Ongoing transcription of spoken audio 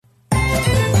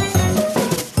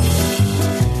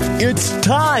It's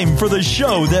time for the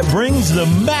show that brings the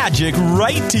magic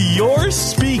right to your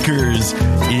speakers.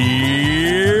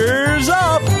 Ears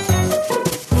up!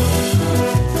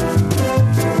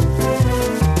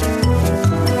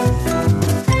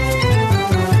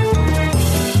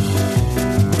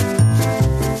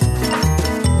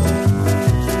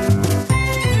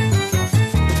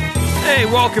 Hey,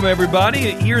 welcome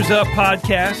everybody to Ears Up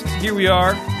Podcast. Here we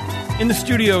are in the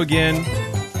studio again.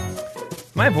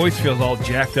 My voice feels all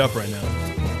jacked up right now.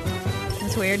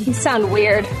 That's weird. You sound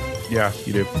weird. Yeah,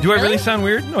 you do. Do I really sound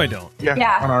weird? No, I don't.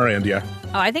 Yeah. On our end, yeah.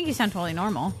 Oh, I think you sound totally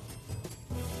normal.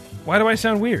 Why do I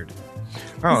sound weird?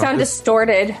 Oh, You sound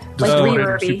distorted, like distorted,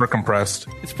 reverby. super compressed.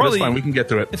 It's probably That's fine. We can get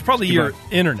through it. It's probably Keep your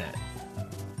going. internet.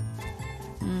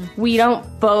 We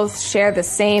don't both share the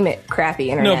same crappy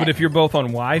internet. No, but if you're both on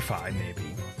Wi-Fi, maybe.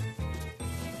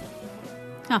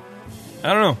 Huh.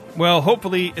 I don't know. Well,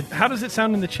 hopefully, how does it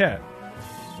sound in the chat?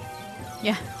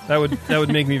 Yeah. That would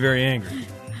make me very angry.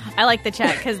 I like the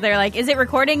chat because they're like, is it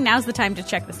recording? Now's the time to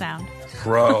check the sound.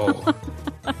 Bro.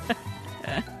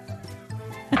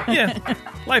 Yeah,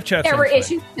 live chat. there were sounds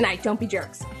fine. issues tonight. Don't be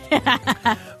jerks.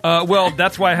 Well,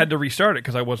 that's why I had to restart it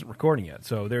because I wasn't recording yet.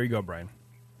 So there you go, Brian.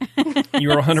 You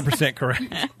were 100% correct.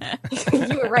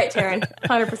 You were right, Taryn.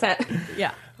 100%.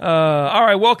 Yeah. All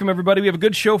right, welcome everybody. We have a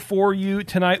good show for you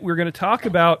tonight. We're going to talk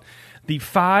about the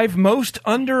 5 most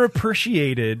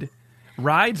underappreciated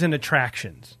rides and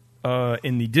attractions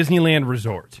in the Disneyland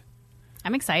Resort.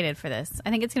 I'm excited for this. I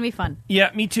think it's going to be fun.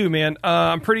 Yeah, me too, man.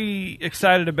 I'm pretty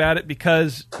excited about it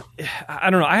because, I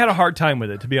don't know, I had a hard time with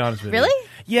it, to be honest with you. Really?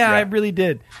 Yeah, I really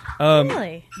did.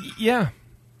 Really? Yeah.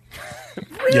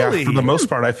 Really? Yeah, for the most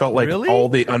part, I felt like Really? all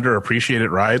the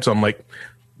underappreciated rides, I'm like,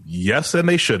 yes, and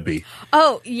they should be.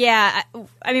 Oh, yeah.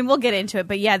 I mean, we'll get into it,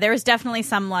 but yeah, there was definitely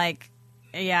some like,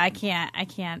 yeah, I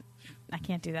can't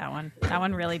do that one. That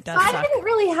one really does I suck. didn't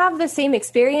really have the same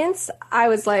experience. I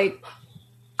was like,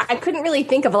 I couldn't really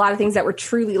think of a lot of things that were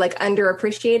truly like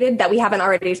underappreciated that we haven't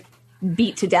already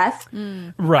beat to death.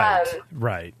 Right,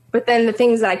 right. But then the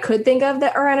things that I could think of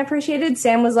that are unappreciated,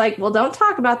 Sam was like, well, don't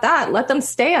talk about that. Let them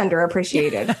stay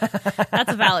underappreciated.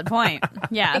 That's a valid point.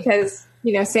 Yeah. Because,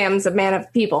 Sam's a man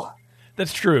of people.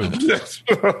 That's true.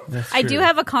 I do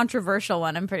have a controversial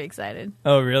one. I'm pretty excited.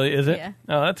 Oh, really? Is it? Yeah.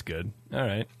 Oh, that's good. All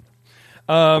right.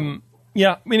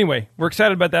 Yeah, anyway, we're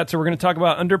excited about that. So we're going to talk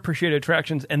about underappreciated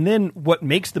attractions and then what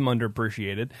makes them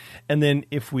underappreciated. And then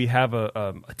if we have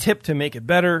a tip to make it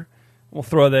better, we'll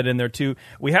throw that in there too.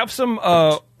 We have some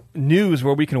news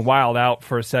where we can wild out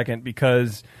for a second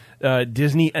because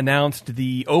Disney announced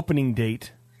the opening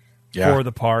date for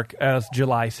the park as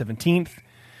July 17th.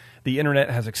 The internet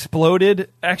has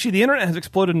exploded. Actually, the internet has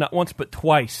exploded not once but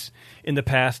twice in the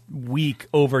past week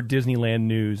over Disneyland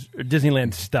news, or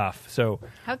Disneyland stuff. So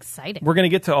How exciting. we're going to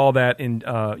get to all that in,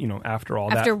 after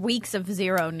all After that. weeks of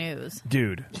zero news.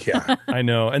 Dude, Yeah. I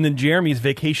know. And then Jeremy's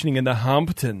vacationing in the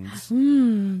Hamptons. So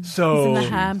He's in the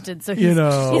Hamptons, so he's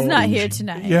not here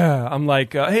tonight. Yeah, I'm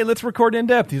like, hey, let's record in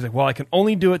depth. He's like, well, I can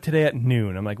only do it today at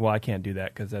noon. I'm like, well, I can't do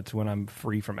that because that's when I'm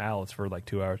free from Alice for like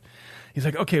 2 hours. He's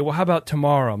like, okay, well, how about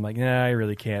tomorrow? I'm like, nah, I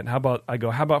really can't. How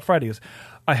about Friday? He goes,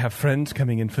 I have friends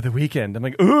coming in for the weekend. I'm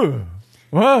like, ooh,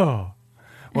 whoa,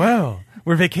 wow,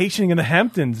 we're vacationing in the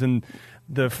Hamptons and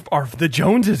the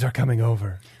Joneses are coming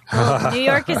over. Well, New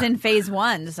York is in phase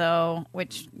 1, so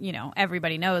which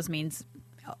everybody knows means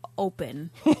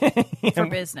open for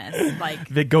business. Like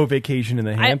They go vacation in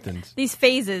the Hamptons. these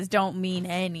phases don't mean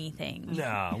anything.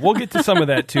 Nah, we'll get to some of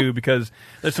that too because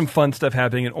there's some fun stuff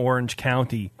happening in Orange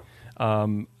County.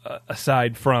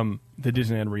 Aside from the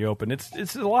Disneyland reopen,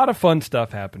 it's a lot of fun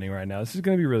stuff happening right now. This is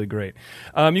going to be really great.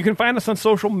 You can find us on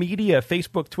social media: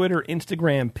 Facebook, Twitter,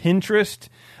 Instagram, Pinterest.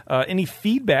 Any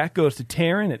feedback goes to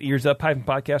Taryn at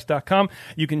earsup-podcast.com.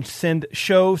 You can send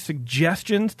show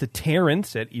suggestions to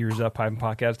Terrence at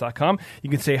earsup-podcast.com. You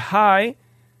can say hi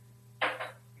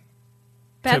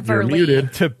Beverly.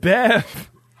 muted. to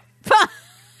Bev.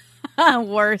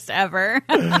 Worst ever.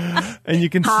 And you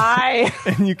can Hi.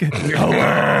 and you can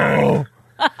hello.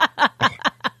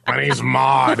 My name's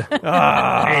Maud. Hey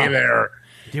there.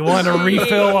 Do you want a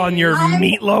refill on your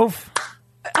meatloaf?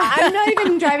 I'm not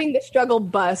even driving the struggle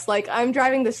bus. Like, I'm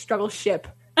driving the struggle ship.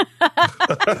 I'm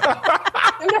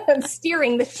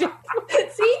steering the ship.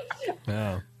 See?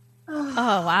 No. Oh,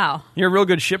 wow. You're a real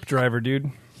good ship driver,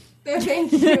 dude.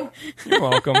 Thank you. You're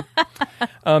welcome.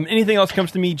 Anything else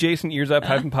comes to me, Jason,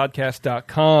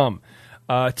 earsup-podcast.com.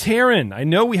 Taryn, I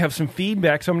know we have some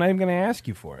feedback, so I'm not even going to ask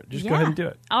you for it. Just go ahead and do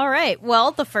it. All right.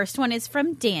 Well, the first one is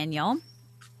from Daniel.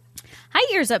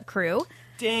 Hi, Ears Up crew.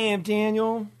 Damn,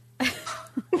 Daniel.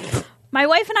 My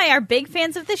wife and I are big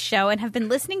fans of this show and have been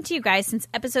listening to you guys since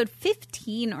episode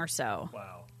 15 or so.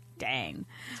 Wow. Dang.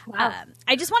 Wow.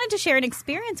 I just wanted to share an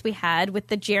experience we had with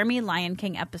the Jeremy Lion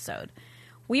King episode.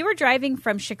 We were driving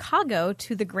from Chicago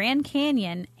to the Grand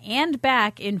Canyon and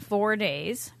back in 4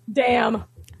 days. Damn.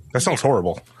 That sounds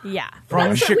horrible. Yeah.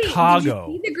 From So, wait, Chicago.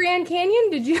 did you see the Grand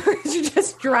Canyon? Did you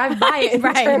just drive by it and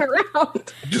Right. turn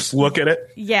around? Just look at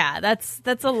it. Yeah, that's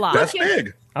a lot. That's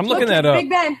big. I'm looking Look that at up. Big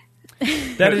Ben.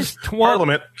 That is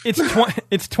Parliament.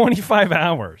 It's 25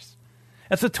 hours.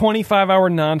 That's a 25-hour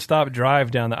nonstop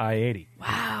drive down the I-80.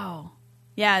 Wow.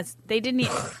 Yeah, they didn't.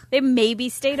 They maybe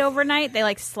stayed overnight.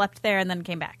 They slept there and then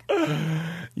came back.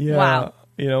 Yeah. Wow.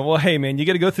 Well, hey, man, you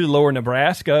got to go through lower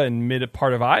Nebraska and mid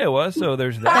part of Iowa, so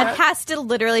there's That that. has to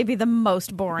literally be the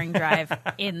most boring drive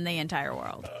in the entire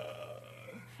world.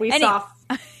 We Any- saw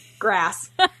grass.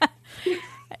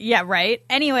 Yeah, right.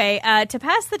 Anyway, to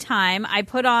pass the time, I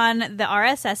put on the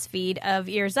RSS feed of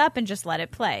Ears Up and just let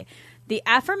it play. The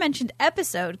aforementioned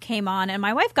episode came on, and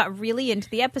my wife got really into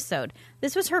the episode.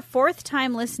 This was her 4th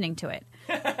time listening to it.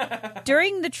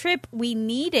 During the trip, we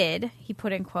needed, he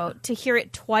put in quote, to hear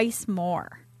it twice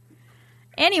more.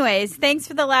 Anyways, thanks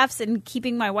for the laughs and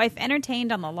keeping my wife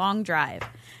entertained on the long drive.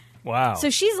 Wow. So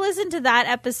she's listened to that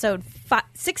episode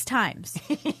 6 times.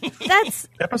 That's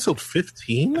Episode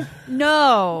 15?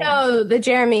 no. The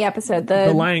Jeremy episode,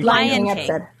 the Lion King. King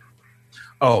episode.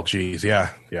 Oh, geez. Yeah.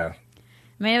 I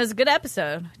mean, it was a good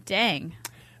episode. Dang.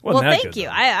 Wasn't Well, that thank good, you.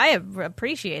 though. I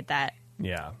appreciate that.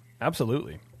 Yeah,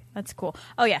 absolutely. That's cool.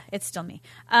 Oh, yeah, it's still me.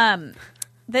 The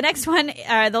next one,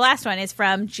 the last one is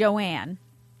from Joanne.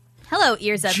 Hello,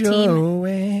 Ears Up team.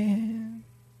 Joanne.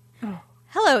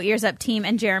 Hello, Ears Up team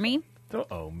and Jeremy.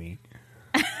 Don't owe me.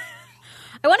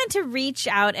 I wanted to reach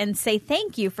out and say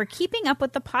thank you for keeping up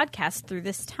with the podcast through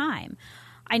this time.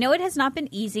 I know it has not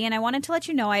been easy, and I wanted to let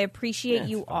you know I appreciate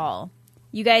you all.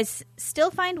 You guys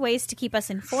still find ways to keep us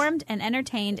informed and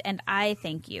entertained, and I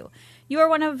thank you. You are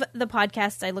one of the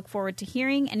podcasts I look forward to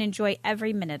hearing and enjoy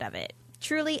every minute of it.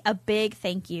 Truly a big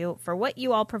thank you for what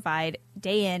you all provide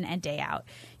day in and day out.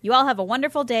 You all have a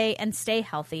wonderful day and stay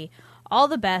healthy. All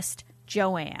the best,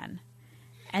 Joanne.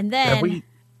 And then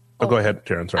Go ahead,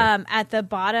 Karen. Sorry. at the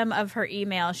bottom of her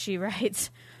email, she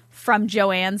writes, from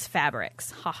Joanne's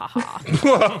Fabrics. Ha ha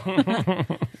ha.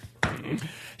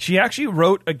 She actually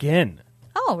wrote again.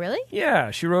 Oh, really?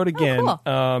 Yeah, she wrote again cool.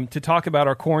 to talk about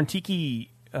our Corn Tiki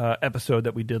episode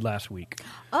that we did last week.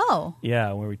 Oh.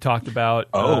 Yeah, where we talked about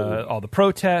all the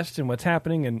protests and what's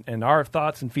happening and our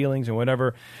thoughts and feelings and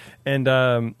whatever. And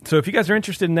so if you guys are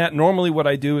interested in that, normally what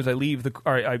I do is I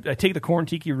take the Corn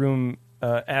Tiki Room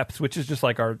apps, which is just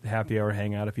like our happy hour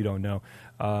hangout if you don't know.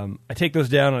 I take those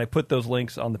down and I put those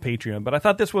links on the Patreon. But I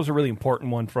thought this was a really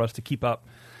important one for us to keep up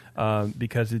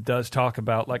because it does talk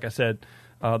about, like I said,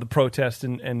 the protest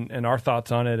and our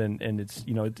thoughts on it. And it's,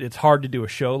 it's hard to do a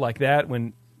show like that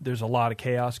when there's a lot of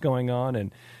chaos going on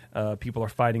and people are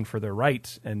fighting for their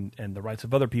rights and the rights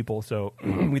of other people. So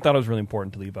we thought it was really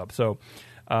important to leave up. So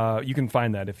you can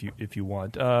find that if you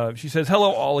want. She says,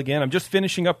 hello all again. I'm just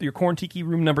finishing up your Corn Tiki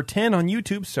Room number 10 on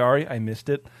YouTube. Sorry, I missed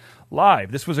it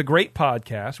live. This was a great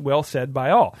podcast. Well said by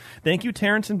all. Thank you,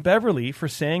 Terrence and Beverly, for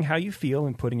saying how you feel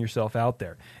and putting yourself out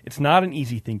there. It's not an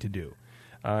easy thing to do.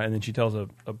 And then she tells a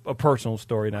personal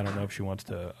story, and I don't know if she wants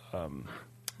to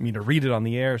me to read it on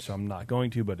the air, so I'm not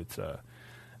going to, but it's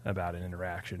about an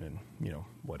interaction and,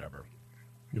 whatever.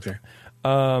 Okay.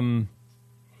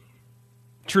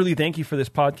 Truly, thank you for this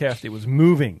podcast. It was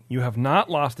moving. You have not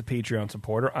lost a Patreon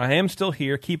supporter. I am still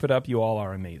here. Keep it up. You all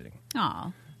are amazing.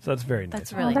 Aw. So that's very nice.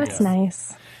 That's really That's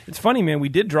nice. nice. It's funny, man. We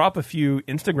did drop a few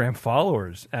Instagram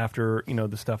followers after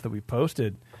the stuff that we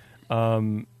posted,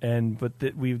 but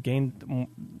we've gained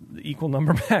the equal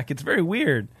number back. It's very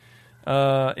weird.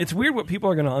 It's weird what people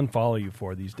are going to unfollow you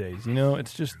for these days.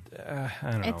 It's just I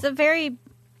don't know. It's a very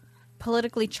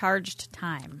politically charged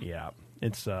time. Yeah,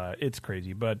 it's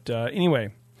crazy. But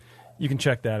anyway, you can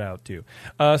check that out too.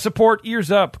 Support Ears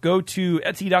Up. Go to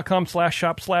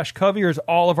etsy.com/shop/coveyears.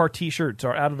 All of our t-shirts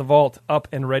are out of the vault, up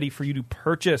and ready for you to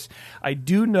purchase. I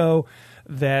do know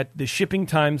that the shipping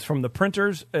times from the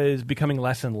printers is becoming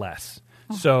less and less.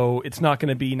 So it's not going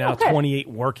to be now 28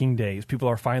 working days. People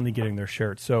are finally getting their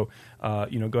shirts. So,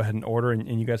 go ahead and order.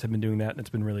 And you guys have been doing that, and it's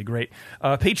been really great.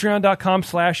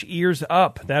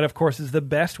 Patreon.com/earsup. That, of course, is the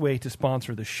best way to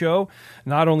sponsor the show.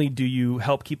 Not only do you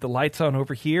help keep the lights on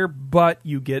over here, but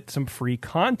you get some free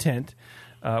content.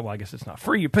 Well, I guess it's not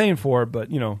free. You're paying for it,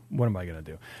 but, what am I going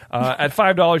to do? At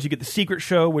 $5, you get the Secret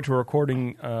Show, which we're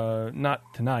recording not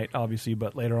tonight, obviously,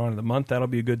 but later on in the month. That'll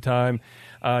be a good time.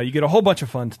 You get a whole bunch of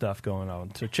fun stuff going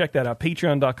on. So check that out.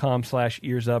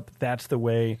 Patreon.com/earsup. That's the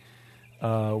way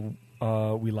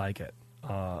we like it.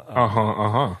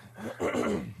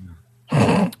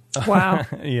 Wow.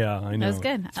 Yeah, I know. That was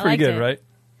good. It's I pretty liked good, it. right?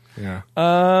 Yeah.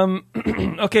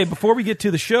 Okay, before we get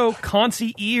to the show,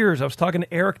 Concierge. I was talking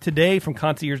to Eric today from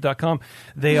concierge.com.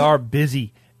 They are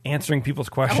busy answering people's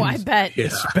questions. Oh, I bet.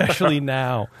 Especially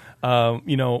now.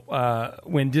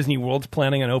 When Disney World's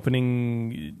planning on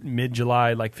opening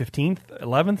mid-July, like 15th,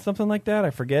 11th, something like that. I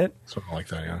forget. Something like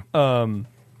that, yeah.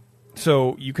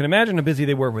 So you can imagine how busy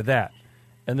they were with that.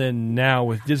 And then now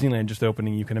with Disneyland just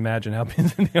opening, you can imagine how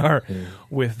busy they are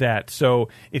with that. So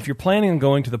if you're planning on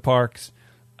going to the parks,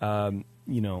 don't.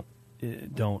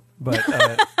 But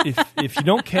if you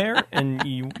don't care and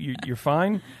you're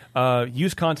fine,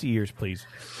 use Concierge, please.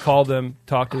 Call them,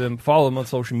 talk to them, follow them on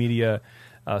social media,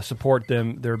 support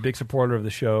them. They're a big supporter of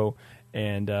the show,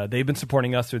 and they've been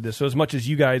supporting us through this. So as much as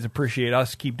you guys appreciate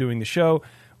us keep doing the show,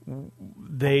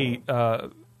 they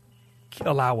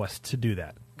allow us to do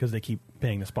that because they keep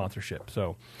paying the sponsorship.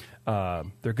 So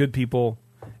they're good people,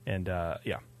 and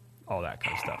all that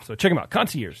kind of stuff. So check them out,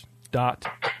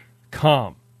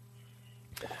 concierge.com.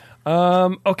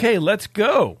 Okay, let's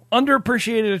go.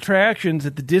 Underappreciated attractions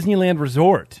at the Disneyland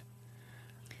Resort.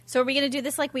 So are we going to do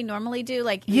this like we normally do?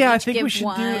 Like Yeah, I each think give we should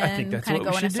one, do. I think that's kind what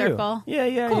of we go in should a do. circle.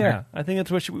 Yeah. Cool. I think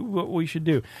that's what we should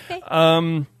do.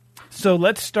 Okay. So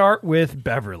let's start with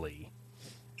Beverly,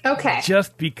 Okay.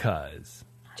 just because.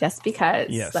 Just because.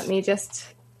 Yes. Let me just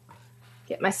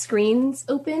get my screens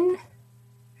open.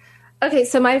 Okay,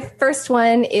 so my first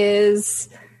one is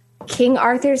King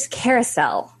Arthur's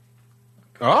Carousel.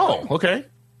 Oh, okay.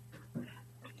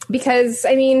 Because,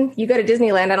 I mean, you go to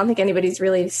Disneyland, I don't think anybody's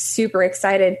really super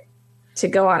excited to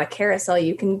go on a carousel.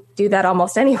 You can do that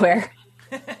almost anywhere.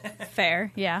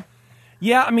 Fair. Yeah.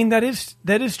 Yeah, I mean that is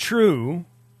true.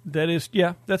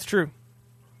 That's true.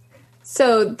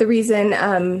 So the reason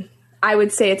I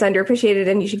would say it's underappreciated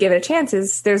and you should give it a chance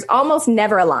is there's almost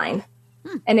never a line.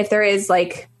 And if there is,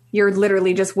 like, you're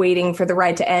literally just waiting for the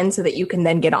ride to end so that you can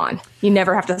then get on. You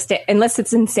never have to stay, unless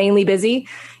it's insanely busy,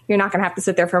 you're not going to have to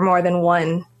sit there for more than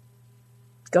one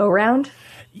go round.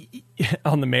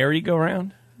 On the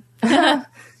merry-go-round. Yeah,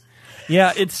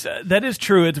 it's that is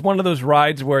true. It's one of those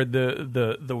rides where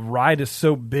the ride is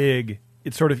so big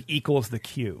it sort of equals the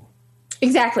queue.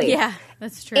 Exactly. Yeah,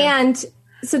 that's true. And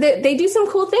so they do some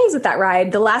cool things with that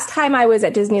ride. The last time I was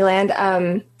at Disneyland,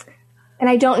 and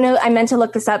I don't know, I meant to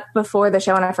look this up before the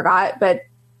show and I forgot, but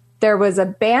there was a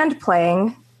band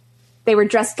playing. They were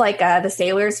dressed like the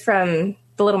sailors from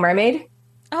The Little Mermaid.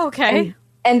 Oh, okay.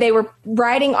 And they were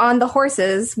riding on the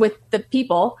horses with the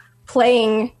people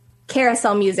playing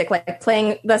carousel music, like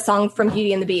playing the song from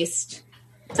Beauty and the Beast.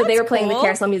 So they were playing the cool.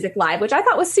 carousel music live, which I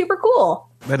thought was super cool.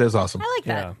 That is awesome. I like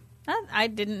Yeah. that. I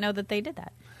didn't know that they did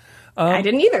that. I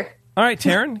didn't either. All right,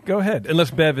 Taryn, go ahead.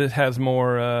 Unless Bev has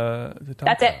more to talk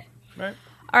That's it. about. Right.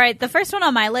 All right, the first one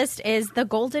on my list is the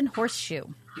Golden Horseshoe.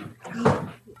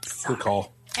 Good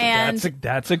call. And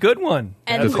That's a good one.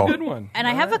 And- That's a Good call. good one. And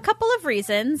I have a couple of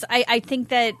reasons. I think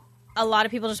that a lot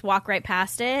of people just walk right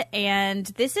past it. And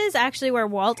this is actually where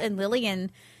Walt and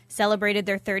Lillian celebrated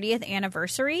their 30th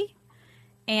anniversary.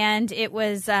 And it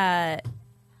was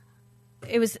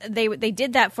they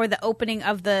did that for the opening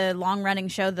of the long running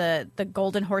show, the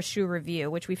Golden Horseshoe Review,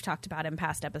 which we've talked about in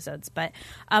past episodes. But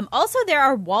also there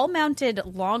are wall mounted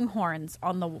longhorns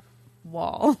on the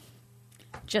wall.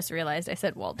 Just realized I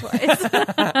said wall twice.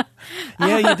 Yeah,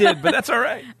 you did, but that's all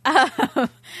right.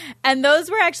 And those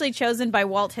were actually chosen by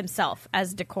Walt himself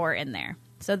as decor in there.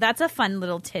 So that's a fun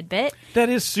little tidbit. That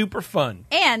is super fun.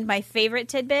 And my favorite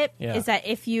tidbit Yeah. is that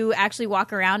if you actually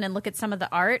walk around and look at some of the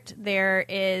art, there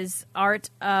is art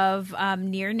of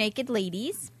near naked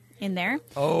ladies in there.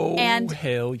 Oh, And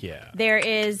hell yeah. there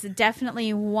is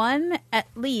definitely one at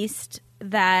least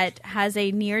that has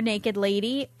a near naked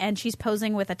lady and she's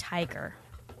posing with a tiger.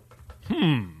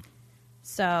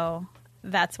 So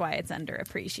that's why it's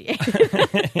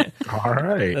underappreciated. All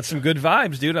right. That's some good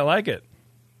vibes, dude. I like it.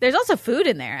 There's also food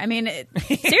in there. I mean,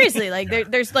 seriously, like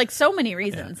there's like so many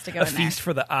reasons to go A in feast there.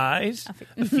 for the eyes,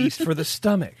 a feast for the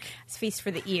stomach. It's feast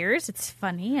for the ears. It's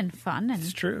funny and fun, and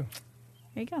It's true.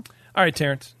 there you go. All right,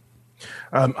 Terrence.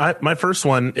 My first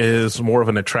one is more of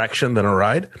an attraction than a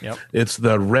ride. Yep. It's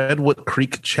the Redwood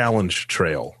Creek Challenge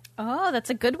Trail. Oh, that's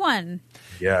a good one.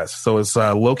 Yes. So it's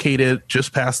located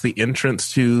just past the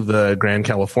entrance to the Grand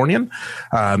Californian.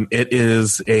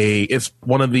 It's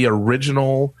one of the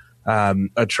original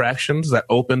attractions that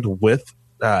opened with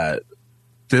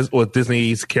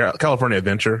Disney's California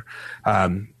Adventure.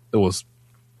 It was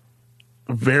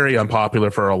very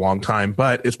unpopular for a long time,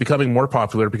 but it's becoming more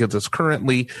popular because it's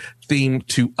currently themed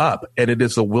to Up, and it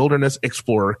is the Wilderness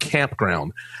Explorer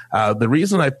Campground. The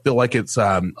reason I feel like it's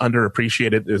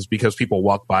underappreciated is because people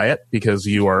walk by it because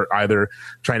you are either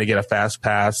trying to get a fast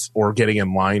pass or getting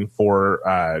in line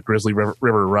for Grizzly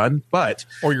River Run,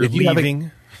 or you're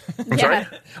leaving. Yeah.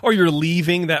 Or you're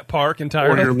leaving that park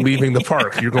entirely. Or you're leaving the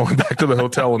park. You're going back to the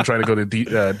hotel and trying to go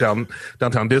to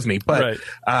downtown Disney. But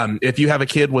if you have a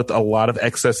kid with a lot of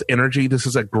excess energy, this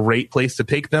is a great place to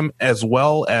take them, as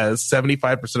well as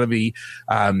 75% of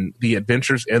the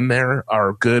adventures in there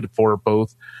are good for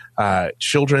both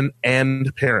children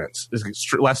and parents.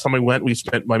 Last time we went, we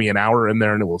spent maybe an hour in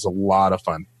there, and it was a lot of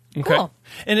fun. Okay. Cool.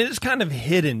 And it is kind of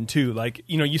hidden too. Like,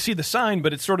 you see the sign,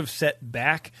 but it's sort of set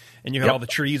back and you have all the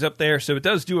trees up there. So it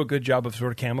does do a good job of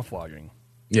sort of camouflaging.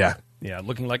 Yeah. Yeah.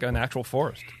 Looking like an actual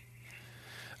forest.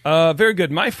 Very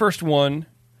good. My first one,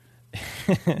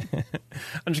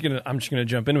 I'm just going to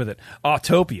jump in with it.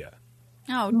 Autopia.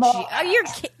 Oh, gee. Oh, you're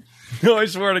kidding. No, I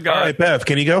swear to God. All right, Bev,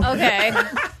 can you go? Okay.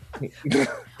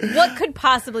 What could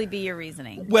possibly be your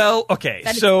reasoning? Well, okay.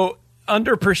 So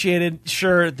underappreciated.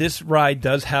 Sure, this ride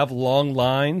does have long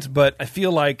lines, but I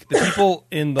feel like the people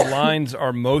in the lines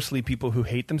are mostly people who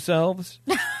hate themselves,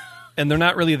 and they're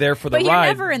not really there for the But ride.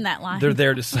 you're never in that line. They're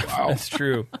there to suffer. Wow. That's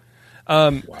true.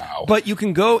 Wow. But you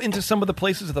can go into some of the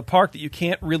places of the park that you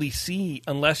can't really see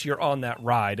unless you're on that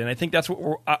ride, and I think that's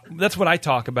what I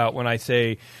talk about when I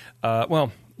say,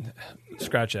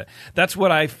 scratch that. That's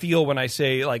what I feel when I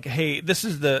say, like, hey, this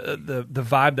is the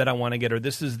vibe that I want to get, or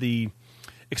this is the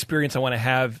experience I want to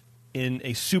have in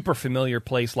a super familiar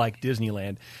place like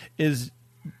Disneyland, is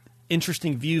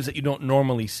interesting views that you don't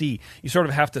normally see. You sort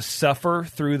of have to suffer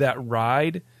through that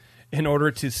ride in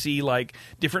order to see like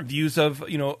different views of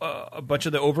a bunch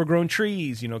of the overgrown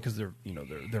trees, because they're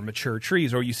mature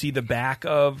trees, or you see the back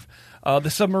of the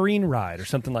submarine ride or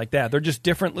something like that. They're just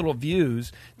different little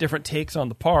views, different takes on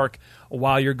the park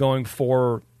while you're going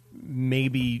for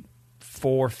maybe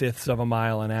 4/5 of a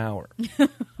mile an hour.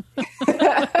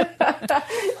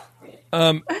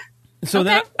 So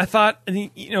that I thought,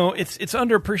 it's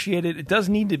underappreciated. It does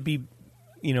need to be,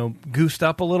 goosed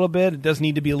up a little bit. It does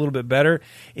need to be a little bit better.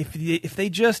 If they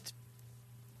just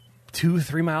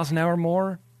 2-3 miles an hour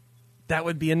more, that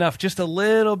would be enough. Just a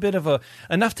little bit of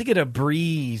enough to get a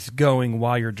breeze going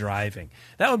while you're driving.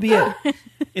 That would be it.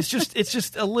 It's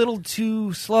just a little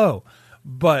too slow.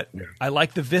 But I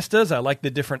like the vistas. I like the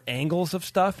different angles of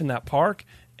stuff in that park.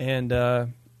 And,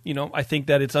 I think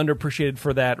that it's underappreciated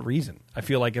for that reason. I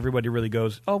feel like everybody really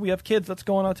goes, oh, we have kids, let's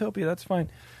go on Autopia, that's fine.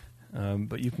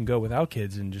 But you can go without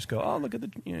kids and just go, oh, look at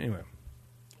anyway.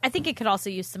 I think it could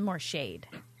also use some more shade.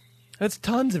 That's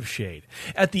tons of shade.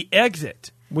 At the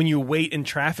exit, when you wait in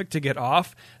traffic to get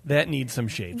off, that needs some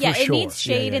shade. Yeah, for it sure. needs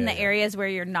shade in the areas where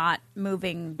you're not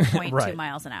moving 0.2 Right.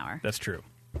 miles an hour. That's true.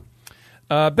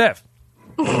 Bev.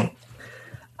 I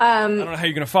don't know how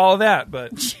you're going to follow that,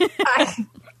 but...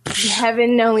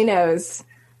 Heaven only knows.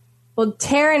 Well,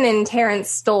 Taryn and Terrence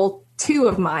stole 2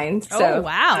 of mine. So Oh,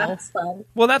 wow. That's fun.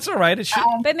 Well, that's all right. It should...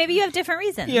 But maybe you have different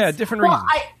reasons. yeah, different reasons.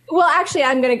 Actually,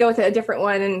 I'm going to go with a different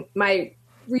one, and my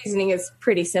reasoning is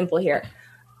pretty simple here.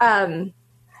 I'm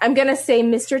going to say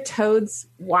Mr. Toad's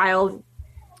Wild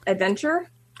Adventure.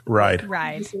 Ride.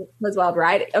 Toad's Wild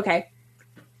Ride. Okay.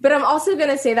 But I'm also going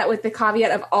to say that with the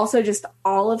caveat of also just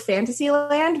all of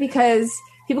Fantasyland, because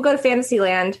people go to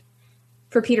Fantasyland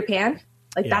for Peter Pan.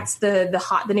 Like that's the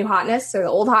new hotness or the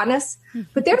old hotness.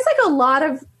 But there's like a lot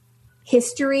of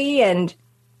history and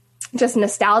just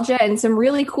nostalgia and some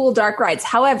really cool dark rides.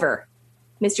 However,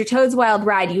 Mr. Toad's Wild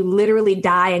Ride, you literally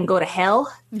die and go to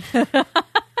hell.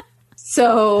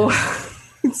 So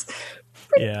it's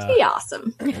pretty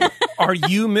awesome. Are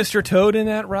you Mr. Toad in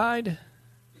that ride?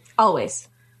 Always.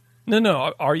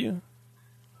 No. Are you?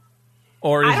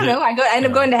 Or is I don't know. I end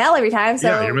up going to hell every time. So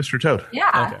Yeah, you're Mr. Toad.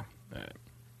 Yeah. Okay. All right.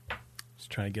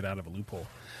 Just trying to get out of a loophole.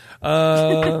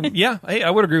 Yeah, hey, I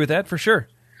would agree with that for sure.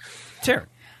 Taryn.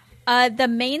 The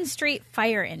Main Street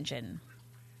Fire Engine.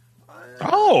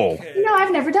 Oh. No,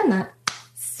 I've never done that.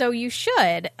 So you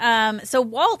should. So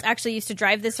Walt actually used to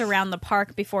drive this around the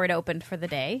park before it opened for the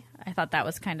day. I thought that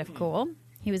was kind of cool.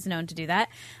 He was known to do that.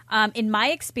 In my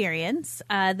experience,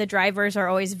 the drivers are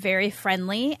always very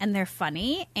friendly and they're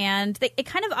funny. And it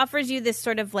kind of offers you this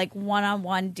sort of like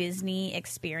one-on-one Disney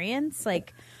experience.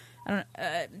 Like, I don't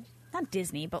not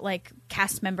Disney, but like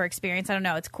cast member experience. I don't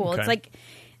know. It's cool. Okay. It's like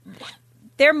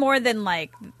they're more than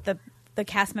like the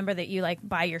cast member that you like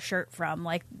buy your shirt from.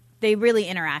 Like they really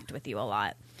interact with you a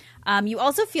lot. You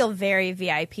also feel very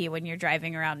VIP when you're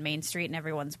driving around Main Street and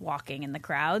everyone's walking in the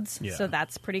crowds. Yeah. So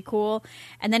that's pretty cool.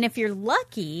 And then if you're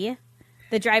lucky,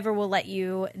 the driver will let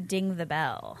you ding the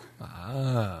bell.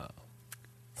 Ah.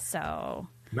 So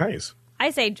Nice. I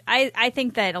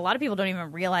think that a lot of people don't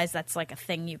even realize that's like a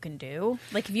thing you can do.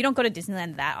 Like if you don't go to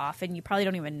Disneyland that often, you probably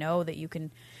don't even know that you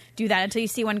can do that until you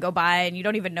see one go by and you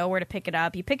don't even know where to pick it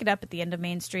up. You pick it up at the end of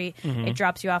Main Street. Mm-hmm. It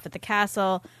drops you off at the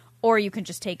castle, or you can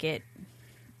just take it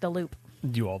the loop.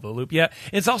 Do all the loop. Yeah.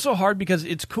 It's also hard because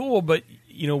it's cool, but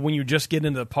when you just get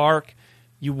into the park,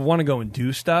 you want to go and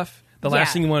do stuff. The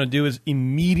last thing you want to do is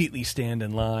immediately stand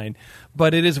in line.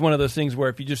 But it is one of those things where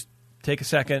if you just take a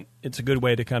second, it's a good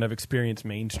way to kind of experience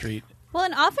Main Street. Well,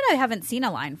 and often I haven't seen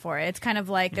a line for it. It's kind of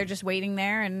like they're just waiting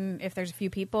there, and if there's a few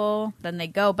people, then they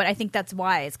go. But I think that's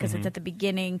wise because it's at the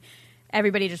beginning.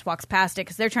 Everybody just walks past it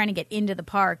because they're trying to get into the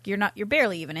park. You're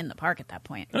barely even in the park at that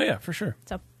point. Oh, yeah, for sure.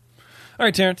 So, All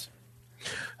right, Terrence.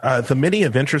 The Mini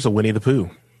Adventures of Winnie the Pooh.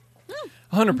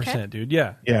 100%, Okay. dude.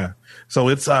 Yeah. Yeah. So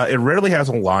it's it rarely has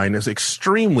a line. It's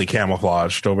extremely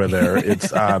camouflaged over there.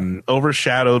 It's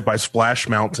overshadowed by Splash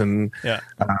Mountain. Yeah.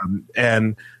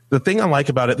 And the thing I like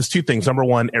about it, there's two things. Number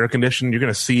one, air conditioning. You're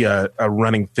going to see a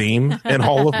running theme in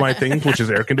all of my things, which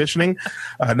is air conditioning.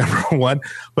 Number one.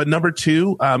 But number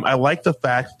two, I like the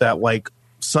fact that like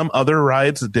some other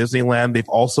rides at Disneyland, they've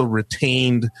also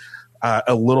retained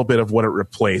a little bit of what it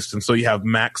replaced. And so you have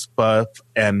Max Buff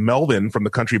and Melvin from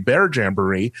the Country Bear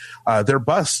Jamboree. Their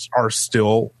busts are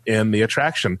still in the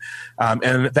attraction.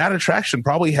 And that attraction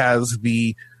probably has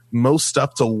the most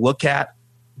stuff to look at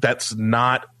that's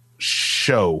not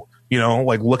show.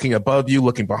 Like looking above you,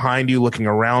 looking behind you, looking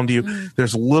around you.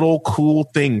 There's little cool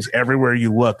things everywhere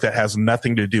you look that has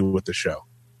nothing to do with the show.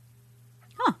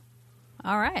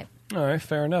 all right. All right,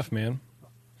 fair enough, man.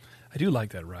 I do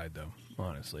like that ride, though,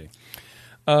 honestly.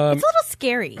 It's a little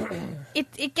scary.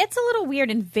 It gets a little weird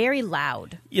and very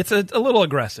loud. It's a little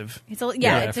aggressive. It's for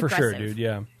aggressive. sure, dude,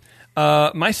 yeah.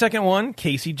 My second one,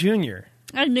 Casey Jr.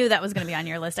 I knew that was going to be on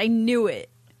your list. I knew it.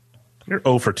 You're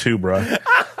 0 for 2, bro.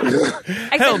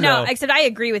 Except no. Except I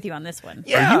agree with you on this one.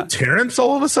 Are you Terrence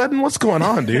all of a sudden? What's going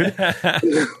on, dude?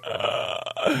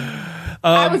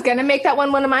 I was going to make that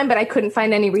one of mine, but I couldn't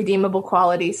find any redeemable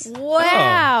qualities.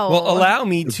 Wow. Well, allow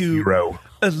me to Zero.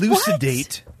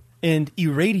 elucidate and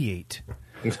irradiate.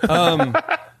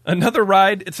 Another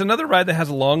ride. It's another ride that has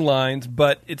long lines,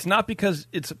 but it's not because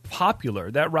it's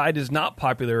popular. That ride is not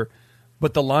popular,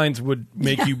 but the lines would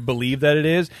make you believe that it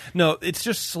is. No, it's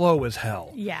just slow as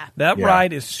hell. Yeah. That Yeah.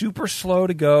 ride is super slow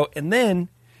to go, and then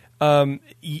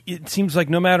it seems like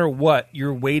no matter what,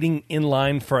 you're waiting in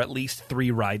line for at least 3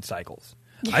 ride cycles.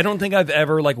 I don't think I've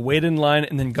ever waited in line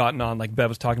and then gotten on, like Bev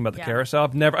was talking about the carousel. I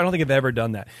don't think I've ever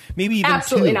done that. Maybe even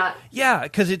Absolutely 2. not. Yeah,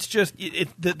 because it's just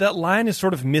that line is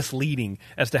sort of misleading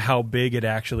as to how big it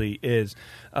actually is.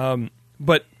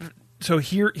 But so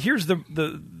here's the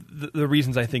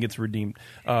reasons I think it's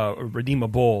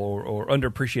redeemable or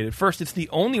underappreciated. First, it's the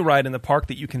only ride in the park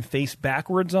that you can face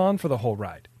backwards on for the whole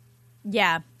ride.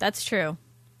 Yeah, that's true.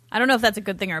 I don't know if that's a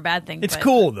good thing or a bad thing. It's but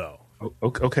cool though.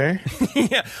 Okay.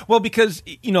 Yeah, well, because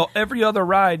every other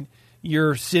ride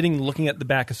you're sitting looking at the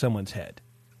back of someone's head.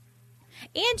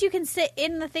 And you can sit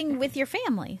in the thing with your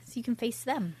family, so you can face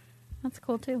them. That's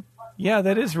cool too. Yeah,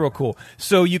 that is real cool.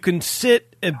 So you can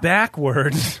sit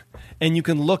backwards, and you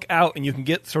can look out, and you can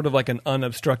get sort of like an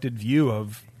unobstructed view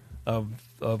of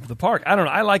the park. I don't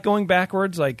know. I like going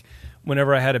backwards. Like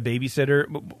whenever I had a babysitter,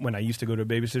 when I used to go to a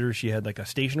babysitter, she had like a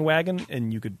station wagon,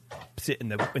 and you could sit in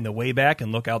the way back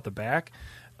and look out the back.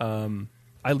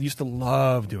 I used to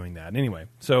love doing that. Anyway,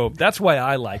 so that's why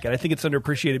I like it. I think it's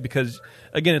underappreciated because,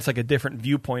 again, it's like a different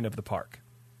viewpoint of the park.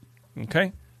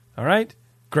 Okay? All right?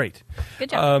 Great.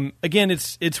 Good job. Again,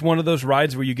 it's one of those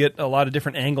rides where you get a lot of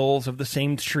different angles of the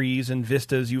same trees and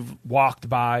vistas you've walked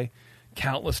by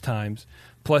countless times.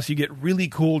 Plus, you get really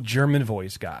cool German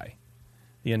voice guy,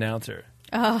 the announcer.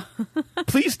 Oh.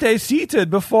 Please stay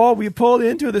seated before we pull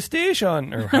into the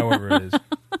station, or however it is.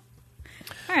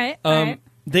 All right. All right.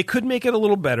 They could make it a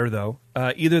little better, though.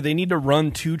 Either they need to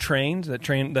run 2 trains.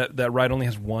 That ride only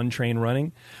has 1 train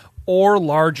running, or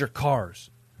larger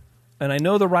cars. And I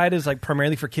know the ride is like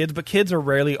primarily for kids, but kids are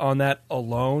rarely on that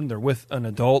alone. They're with an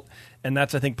adult, and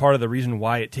that's I think part of the reason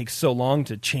why it takes so long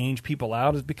to change people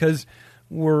out is because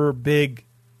we're big,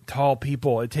 tall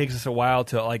people. It takes us a while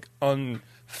to like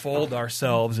unfold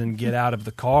ourselves and get out of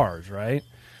the cars, right?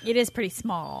 It is pretty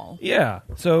small. Yeah,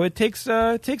 so it takes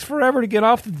forever to get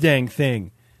off the dang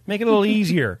thing. Make it a little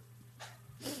easier.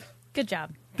 Good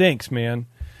job. Thanks, man.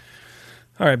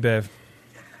 All right, Bev.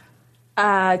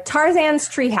 Tarzan's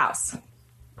Treehouse.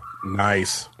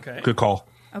 Nice. Okay. Good call.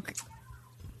 Okay.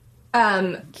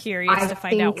 Um, Curious I to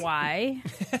find out think- why.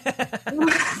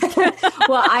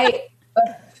 well,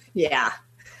 yeah.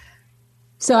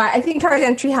 So I think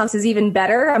Tarzan Treehouse is even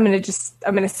better. I'm going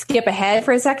to skip ahead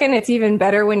for a second. It's even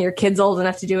better when your kid's old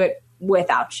enough to do it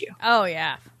without you. Oh,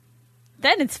 yeah.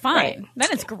 Then it's fine. Right. Then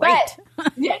it's great.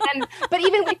 But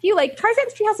even with you, like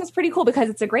Tarzan's Treehouse is pretty cool because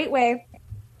it's a great way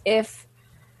if,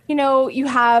 you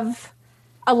have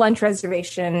a lunch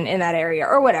reservation in that area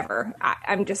or whatever.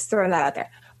 I'm just throwing that out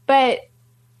there. But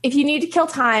if you need to kill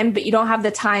time, but you don't have the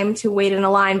time to wait in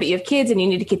a line, but you have kids and you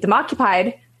need to keep them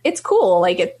occupied, it's cool.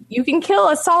 Like you can kill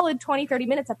a solid 20, 30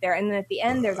 minutes up there. And then at the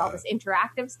end, there's all this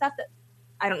interactive stuff that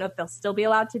I don't know if they'll still be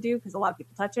allowed to do because a lot of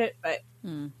people touch it. But,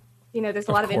 there's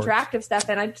a lot of interactive stuff.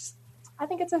 And I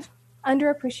think it's an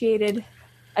underappreciated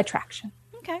attraction.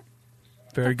 Okay.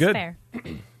 Very That's good. fair.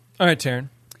 All right, Taryn.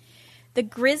 The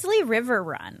Grizzly River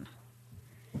Run.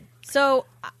 So,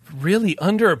 Really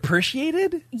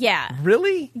underappreciated? yeah.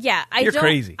 Really? Yeah. You're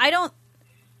crazy.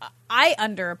 I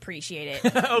underappreciate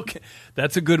it. Okay.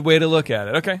 That's a good way to look at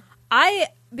it. Okay.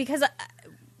 Because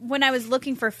when I was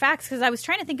looking for facts, because I was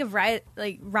trying to think of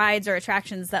rides or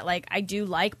attractions that I do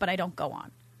like, but I don't go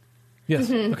on.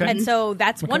 Yes. Okay. And so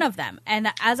that's one of them. And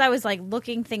as I was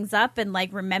looking things up and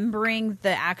remembering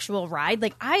the actual ride,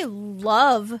 I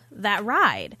love that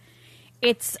ride.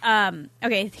 It's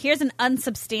okay, here's an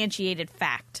unsubstantiated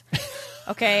fact.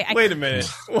 Okay. Wait a minute.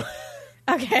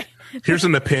 Okay. Here's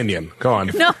an opinion. Go on.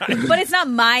 No, but it's not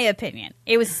my opinion.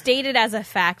 It was stated as a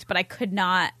fact, but I could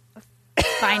not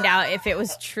find out if it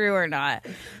was true or not.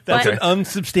 That's But an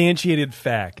unsubstantiated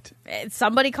fact.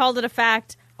 somebody called it a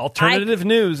fact. Alternative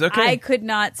news. Okay. I could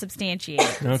not substantiate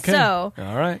it. Okay. So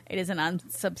all right. it is an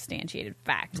unsubstantiated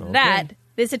fact Okay. that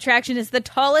this attraction is the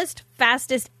tallest,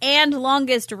 fastest, and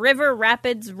longest river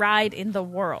rapids ride in the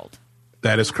world.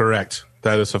 That is correct.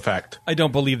 That is a fact. I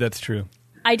don't believe that's true.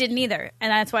 I didn't either,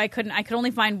 and that's why I could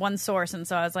only find one source, and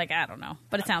so I was like, I don't know,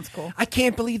 but it sounds cool. I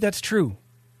can't believe that's true.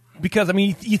 Because,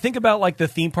 you think about, the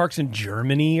theme parks in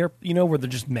Germany, or where they're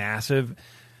just massive.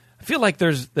 I feel like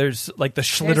there's the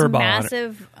Schlitterbahn.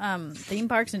 There's massive theme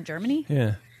parks in Germany?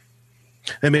 Yeah.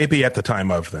 It may be at the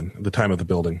time of the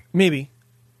building. Maybe.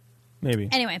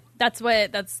 Anyway, that's why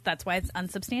it's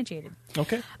unsubstantiated.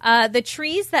 Okay. The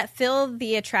trees that fill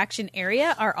the attraction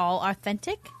area are all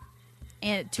authentic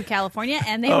to California,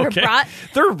 and they were brought.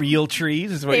 They're real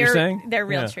trees, is what you're saying? They're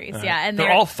real trees, All yeah, and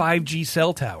they're all 5G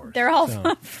cell towers. They're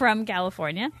all from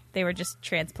California. They were just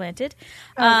transplanted.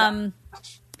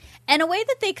 And a way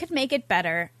that they could make it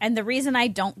better, and the reason I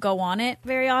don't go on it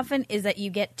very often, is that you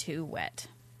get too wet.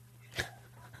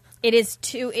 It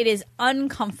is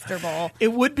uncomfortable.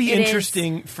 It would be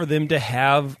interesting for them to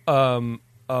have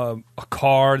a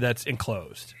car that's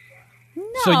enclosed.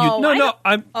 No,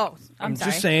 I'm I'm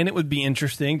sorry. just saying it would be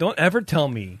interesting. Don't ever tell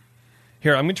me.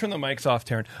 Here, I'm going to turn the mics off,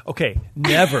 Taryn. Okay,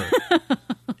 never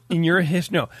in your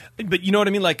history. No, but you know what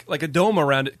I mean, like a dome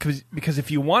around it, because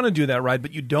if you want to do that ride,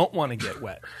 but you don't want to get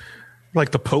wet.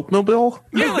 Like the Pope Mobile?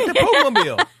 Yeah, like the Pope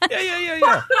Mobile.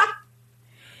 Yeah.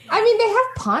 I mean, they have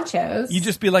ponchos. You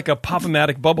just be like a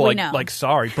Pop-O-Matic bubble, We know.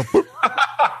 sorry. Shut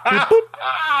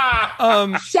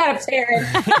up,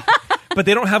 Taryn. But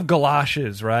they don't have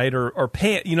galoshes, right? Or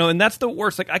pants, and that's the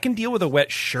worst. I can deal with a wet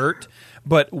shirt,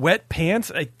 but wet pants,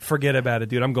 forget about it,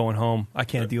 dude. I'm going home. I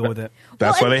can't deal with it.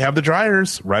 That's why they have the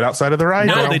dryers right outside of the ride.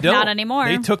 No, now. they don't. Not anymore.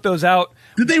 They took those out.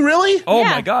 Did they really? Oh,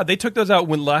 Yeah. my God. They took those out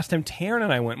when last time Taryn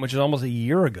and I went, which is almost a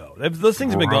year ago. Those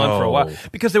things have been gone for a while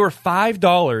because they were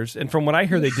 $5, and from what I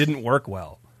hear, they didn't work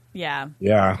well. Yeah.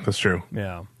 Yeah, that's true.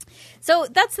 Yeah. So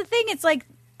that's the thing. It's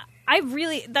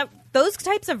those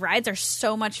types of rides are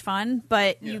so much fun,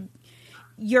 but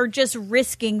you're just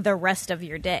risking the rest of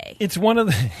your day. It's one of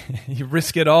the you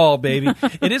risk it all, baby.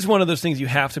 It is one of those things you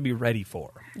have to be ready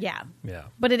for. Yeah. Yeah.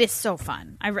 But it is so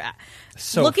fun.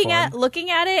 So looking fun.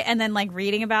 at it and then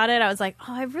reading about it, I was like,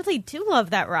 oh, I really do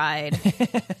love that ride.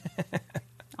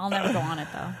 I'll never go on it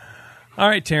though. All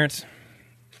right, Terrence.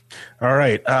 All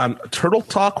right. Turtle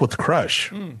Talk with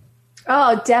Crush.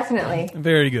 Oh, definitely.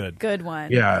 Very good. Good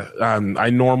one. Yeah. I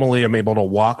normally am able to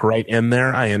walk right in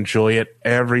there. I enjoy it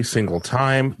every single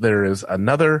time. There is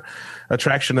another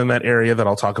attraction in that area that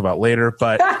I'll talk about later,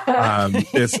 but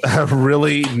it's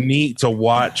really neat to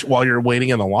watch while you're waiting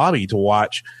in the lobby to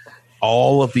watch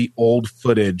all of the old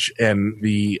footage and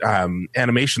the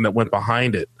animation that went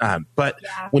behind it. But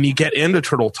when you get into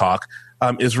Turtle Talk,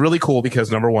 is really cool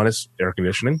because number one is air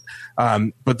conditioning.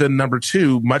 But then number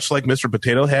two, much like Mr.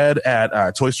 Potato Head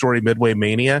at Toy Story Midway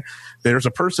Mania, there's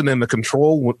a person in the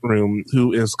control room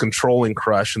who is controlling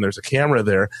Crush, and there's a camera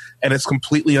there, and it's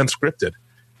completely unscripted.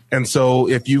 And so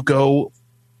if you go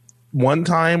one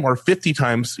time or 50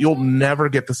 times, you'll never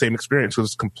get the same experience because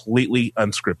it's completely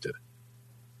unscripted.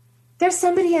 There's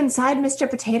somebody inside Mr.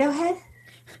 Potato Head?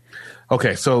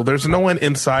 Okay, so there's no one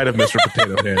inside of Mr.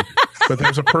 Potato Head, but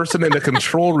there's a person in the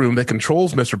control room that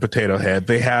controls Mr. Potato Head.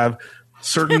 They have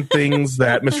certain things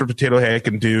that Mr. Potato Head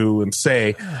can do and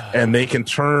say, and they can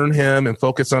turn him and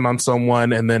focus on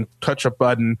someone and then touch a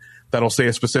button that'll say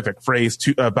a specific phrase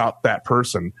about that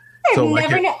person. I've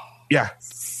never know. Yeah.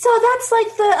 So that's like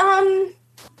the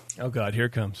Oh God, here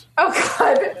it comes. Oh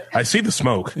God. I see the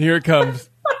smoke. Here it comes.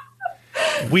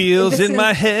 Wheels in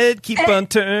my head keep on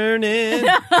turning.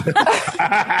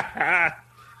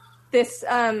 This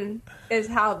is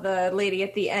how the lady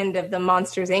at the end of the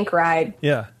Monsters Inc. ride.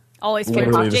 Yeah. Always picks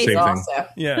Literally on the same Jason. thing. Also.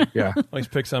 Yeah. Yeah. Always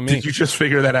picks on me. Did you just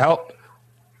figure that out?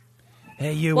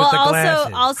 Hey, you Well, with the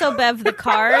glasses. also, Bev, the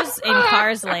cars in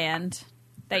Cars Land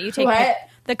that you take What?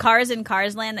 the cars in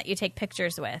Cars Land that you take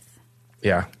pictures with.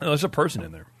 Yeah. Oh, there's a person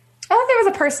in there. I thought there was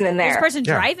a person in There's there. a person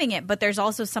Yeah. driving it, but there's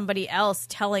also somebody else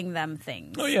telling them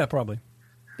things. Oh yeah, probably.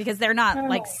 Because they're not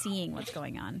like seeing what's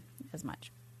going on as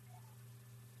much.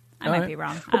 I All might right. be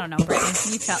wrong. I don't know,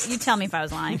 Brittany. You tell me if I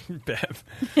was lying. Bev,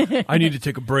 I need to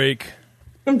take a break.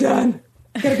 I'm done.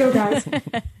 Gotta go, guys.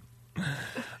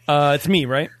 It's me,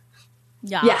 right?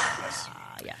 Yeah. Yeah.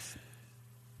 Yes.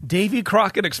 Davy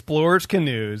Crockett explores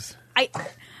canoes.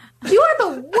 You are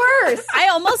the worst. I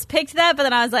almost picked that, but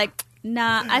then I was like,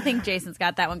 nah, I think Jason's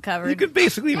got that one You covered. could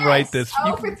basically write this.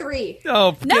 You For 3.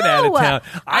 oh, get out of town.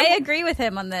 I agree with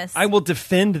him on this. I will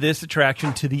defend this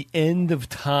attraction to the end of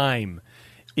time.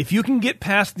 If you can get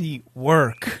past the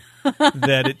work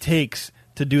that it takes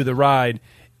to do the ride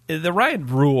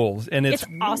rules, and it's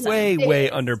awesome. way, It way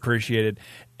is. underappreciated.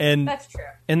 And That's true.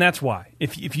 And that's why.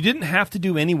 If you didn't have to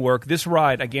do any work, this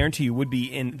ride, I guarantee you, would be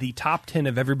in the top 10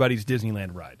 of everybody's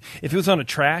Disneyland ride. If it was on a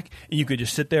track and you could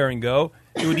just sit there and go,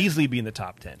 it would easily be in the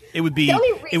top 10. It would be The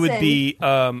only it would be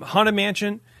reason- Haunted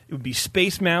Mansion, it would be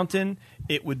Space Mountain,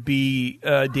 it would be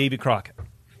Davy Crockett.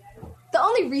 The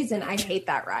only reason I hate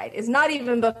that ride is not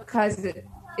even because it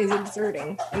is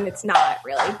exerting, and it's not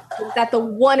really. It's that the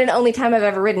one and only time I've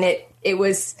ever ridden it, it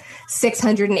was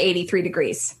 683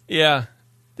 degrees. Yeah.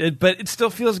 But it still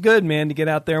feels good, man, to get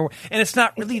out there, and it's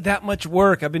not really that much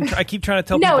work. I keep trying to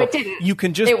tell No, people it didn't. you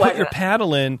can just It put your wasn't.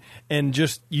 paddle in and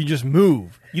you just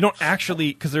move. You don't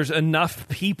actually, because there's enough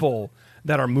people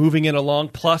that are moving it along,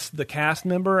 plus the cast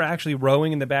member actually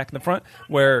rowing in the back and the front,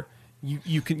 where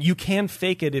you can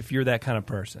fake it if you're that kind of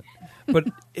person. But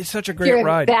it's such a great You're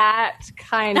ride. that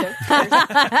kind of person.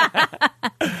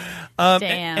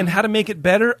 Damn. And how to make it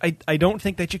better? I don't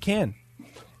think that you can.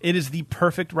 It is the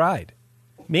perfect ride.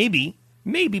 Maybe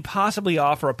possibly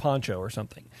offer a poncho or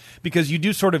something, because you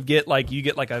do sort of get like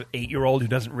an 8-year-old who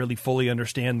doesn't really fully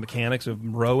understand mechanics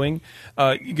of rowing.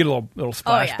 You get a little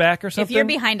splashback or something. If you're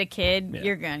behind a kid, Yeah.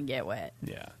 you're gonna get wet.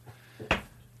 Yeah,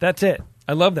 that's it.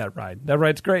 I love that ride. That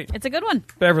ride's great. It's a good one.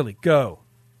 Beverly, go.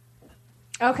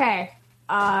 Okay.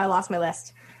 I lost my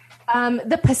list.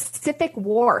 The Pacific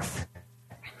Wharf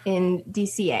in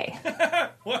DCA.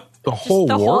 The whole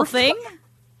The whole wharf? thing.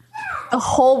 The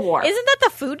whole wharf. Isn't that the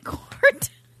food court?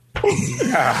 It's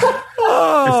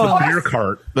the beer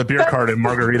cart. The beer cart in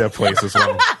Margarita Place as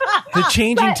well. The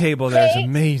changing table there is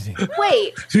amazing.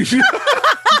 Wait.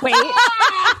 Wait.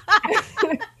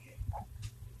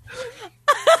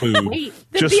 Food. Wait.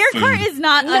 The Just beer food. cart is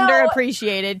not No.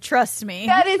 underappreciated. Trust me.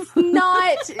 That is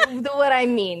not what I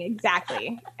mean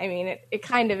exactly. I mean, it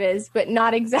kind of is, but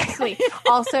not exactly.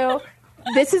 Also,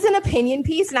 this is an opinion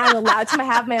piece, and I'm allowed to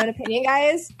have my own opinion,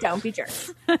 guys. Don't be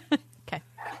jerks. Okay.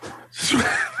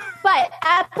 But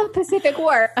at the Pacific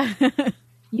Wharf,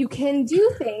 you can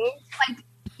do things like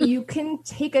you can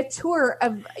take a tour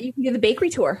of, you can do the bakery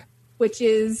tour, which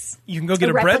is You can go get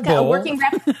a bread bowl. working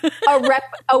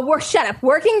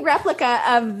replica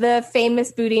of the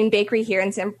famous Boudin Bakery here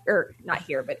in not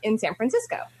here, but in San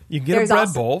Francisco. You can get a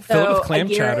bread bowl, fill it with clam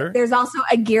chowder. There's also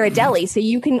a Ghirardelli, so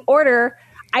you can order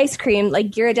ice cream like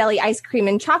Ghirardelli ice cream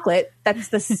and chocolate. That's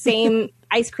the same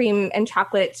ice cream and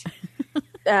chocolate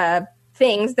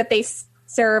things that they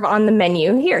serve on the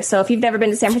menu here. So if you've never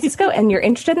been to San Francisco and you're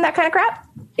interested in that kind of crap,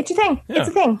 it's your thing. Yeah. It's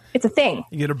a thing. It's a thing.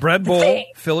 You get a bread bowl, thing.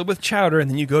 fill it with chowder, and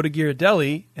then you go to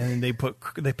Ghirardelli, and they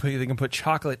can put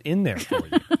chocolate in there for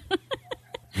you.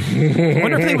 I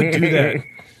wonder if they would do that.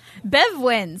 Bev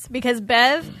wins because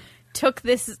Bev took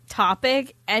this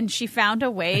topic and she found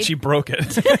a way. And she broke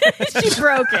it. She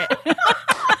broke it.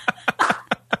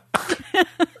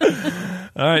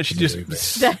 All right, she just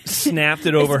snapped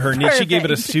it over her knee. She gave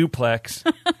it a suplex.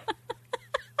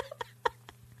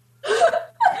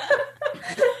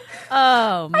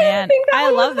 Oh man,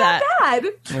 I love that. Bad.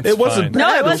 It's It wasn't fine. bad.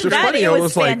 No, it was wasn't just bad. funny. It I was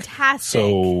was like, fantastic.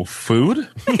 so food?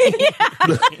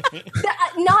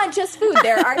 No, not just food.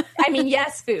 There are, I mean,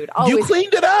 yes, food. Always. You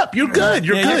cleaned it up. You're good.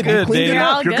 You're good. You're You cleaned good, it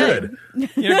up. You're good. good.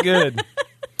 You're good.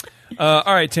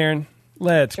 All right, Taryn,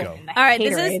 let's go. All right,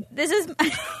 this is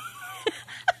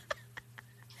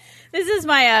this is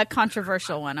my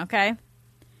controversial one. Okay,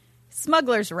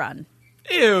 Smuggler's Run.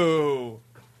 Ew.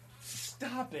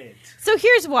 Stop it. So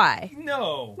here's why.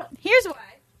 No. Here's why.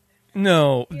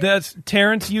 No, that's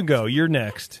Terrence. You go. You're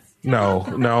next. No.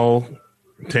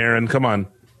 Taryn, come on.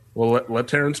 Well, let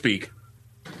Taryn speak.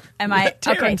 Am I Let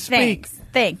Taryn okay? speak. Thanks.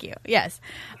 Thank you. Yes.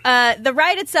 The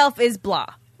ride itself is blah,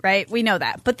 right? We know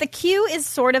that, but the queue is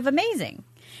sort of amazing,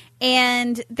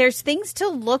 and there's things to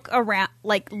look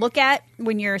at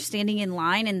when you're standing in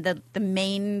line in the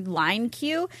main line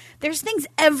queue. There's things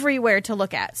everywhere to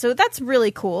look at, so that's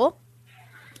really cool.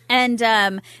 And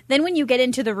then when you get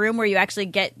into the room where you actually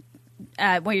get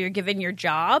where you're given your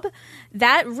job,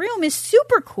 that room is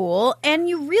super cool, and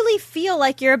you really feel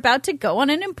like you're about to go on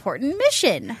an important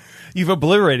mission. You've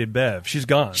obliterated Bev. She's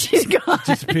gone. She's gone.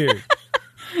 Disappeared.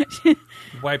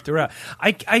 Wiped her out.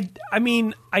 I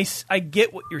mean, I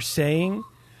get what you're saying,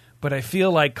 but I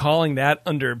feel like calling that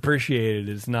underappreciated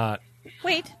is not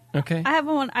Wait. okay. I have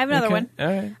another Okay. one. All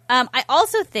right. I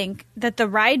also think that the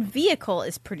ride vehicle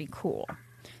is pretty cool.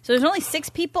 So there's only 6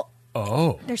 people.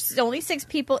 Oh. There's only 6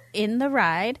 people in the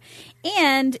ride,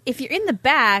 and if you're in the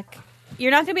back,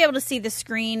 you're not going to be able to see the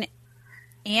screen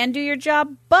and do your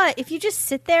job. But if you just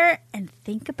sit there and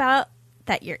think about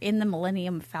that you're in the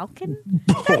Millennium Falcon,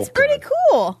 that's pretty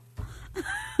cool.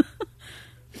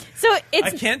 So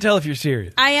I can't tell if you're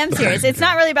serious. I am serious. It's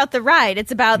not really about the ride.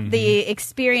 It's about the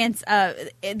experience of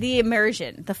the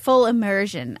immersion, the full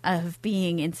immersion of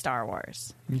being in Star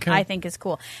Wars. Okay. I think is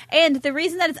cool. And the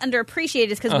reason that it's underappreciated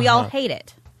is because we all hate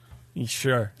it.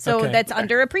 Sure. So Okay. that's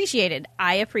underappreciated.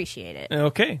 I appreciate it.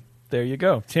 Okay. There you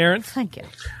go. Terrence? Thank you.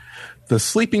 The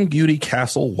Sleeping Beauty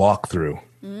Castle walkthrough.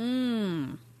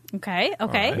 Okay.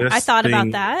 This I thought about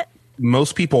thing- that.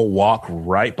 Most people walk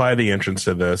right by the entrance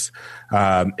to this.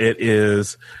 It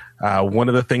is one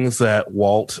of the things that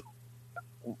Walt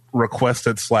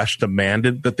requested /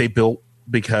 demanded that they built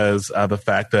because of the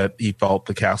fact that he felt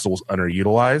the castle was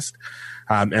underutilized.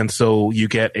 And so you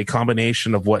get a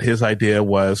combination of what his idea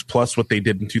was plus what they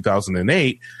did in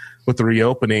 2008 with the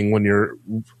reopening when you're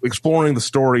exploring the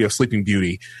story of Sleeping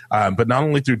Beauty, but not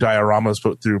only through dioramas,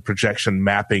 but through projection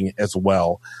mapping as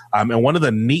well. And one of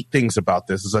the neat things about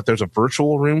this is that there's a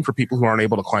virtual room for people who aren't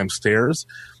able to climb stairs.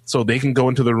 So they can go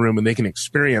into the room and they can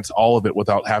experience all of it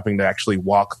without having to actually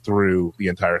walk through the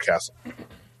entire castle.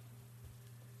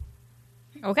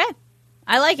 Okay.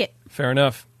 I like it. Fair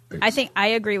enough. I think I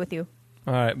agree with you.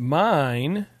 All right.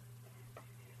 Mine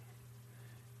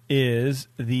is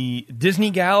the Disney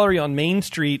Gallery on Main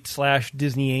Street /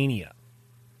 Disneyania.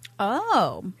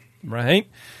 Oh. Right?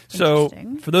 So,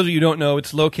 Interesting. for those of you who don't know,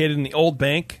 it's located in the old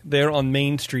bank there on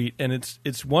Main Street, and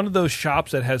it's one of those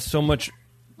shops that has so much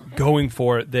going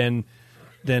for it than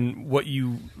what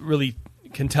you really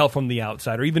can tell from the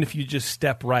outside, or even if you just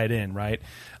step right in, right?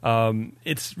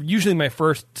 It's usually my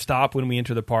first stop when we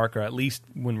enter the park, or at least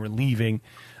when we're leaving.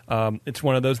 It's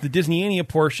one of those. The Disneyania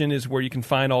portion is where you can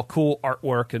find all cool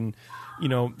artwork and,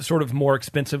 sort of more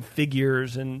expensive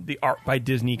figures and the art by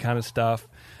Disney kind of stuff.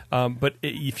 But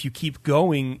if you keep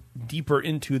going deeper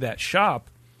into that shop,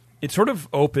 it sort of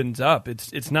opens up.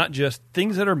 It's not just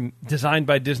things that are designed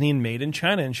by Disney and made in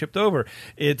China and shipped over.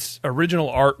 It's original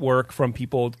artwork from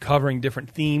people covering different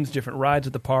themes, different rides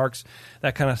at the parks,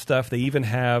 that kind of stuff. They even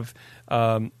have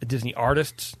Disney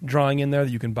artists drawing in there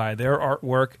that you can buy their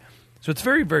artwork. So it's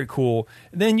very, very cool.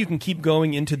 And then you can keep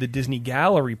going into the Disney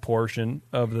Gallery portion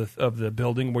of the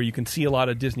building, where you can see a lot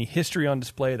of Disney history on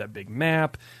display. That big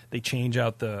map. They change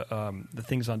out the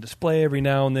things on display every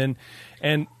now and then.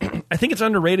 And I think it's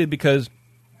underrated because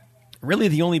really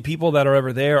the only people that are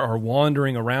ever there are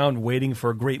wandering around waiting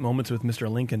for great moments with Mr.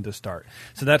 Lincoln to start.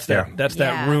 So that's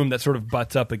that room that sort of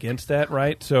butts up against that,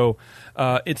 right? So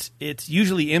it's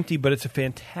usually empty, but it's a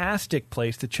fantastic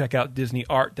place to check out Disney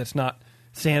art that's not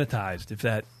sanitized,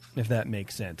 if that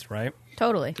makes sense, right?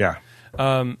 Totally. Yeah.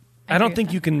 I don't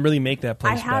think you can really make that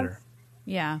place better.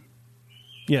 Yeah.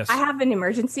 Yes. I have an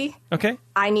emergency. Okay.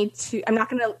 I'm not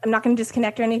gonna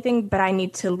disconnect or anything, but I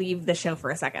need to leave the show for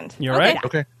a second. You all right?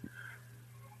 Okay.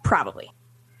 Probably.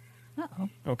 Uh-oh.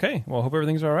 Okay. Well, I hope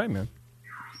everything's all right, man.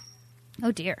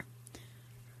 Oh dear.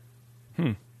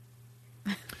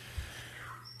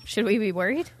 Should we be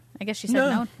worried? I guess she said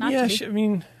no, not yeah, to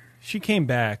be. she came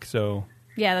back, so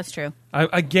Yeah, that's true.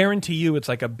 I guarantee you it's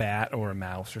like a bat or a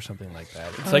mouse or something like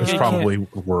that. It's like It's it probably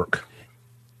can't- work.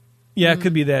 Yeah, it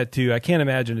could be that too. I can't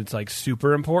imagine it's like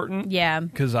super important. Yeah.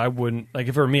 Because I wouldn't, like,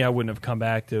 if it were me, I wouldn't have come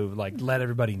back to like let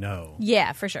everybody know.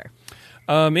 Yeah, for sure.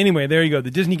 Anyway, there you go.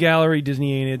 The Disney Gallery,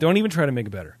 Disney ain't it. Don't even try to make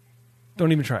it better.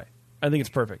 Don't even try. I think it's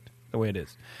perfect the way it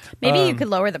is. Maybe you could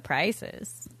lower the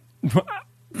prices.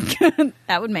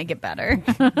 That would make it better.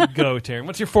 Go, Taryn.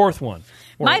 What's your fourth one?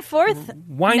 My fourth.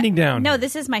 Winding down. No,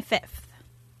 this is my fifth.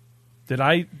 Did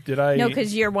I? No,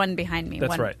 because you're one behind me.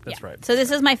 That's right. That's right. So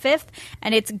this is my fifth,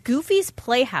 and it's Goofy's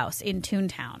Playhouse in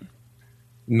Toontown.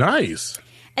 Nice.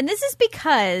 And this is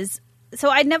because, so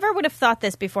I never would have thought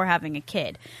this before having a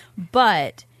kid,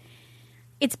 but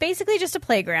it's basically just a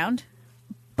playground,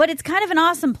 but it's kind of an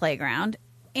awesome playground,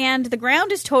 and the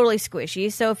ground is totally squishy,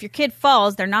 so if your kid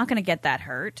falls, they're not going to get that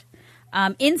hurt.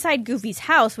 Inside Goofy's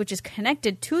house, which is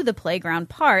connected to the playground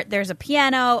part, there's a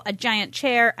piano, a giant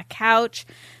chair, a couch,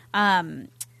 and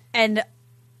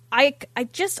I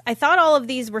thought all of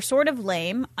these were sort of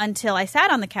lame until I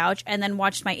sat on the couch and then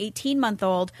watched my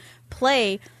 18-month-old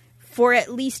play for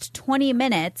at least 20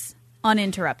 minutes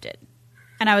uninterrupted.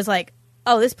 And I was like,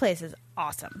 oh, this place is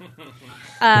awesome.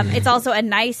 It's also a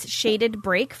nice shaded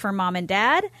break for mom and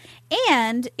dad,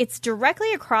 and it's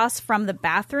directly across from the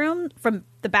bathrooms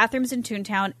in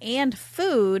Toontown and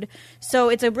food. So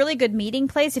it's a really good meeting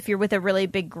place if you're with a really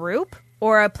big group,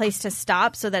 or a place to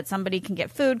stop so that somebody can get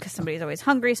food because somebody's always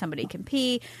hungry, somebody can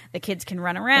pee, the kids can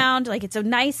run around. Like, it's a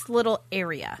nice little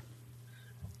area.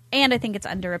 And I think it's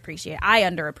underappreciated. I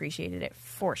underappreciated it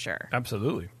for sure.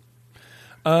 Absolutely.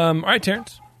 All right,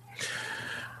 Terrence.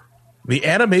 The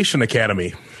Animation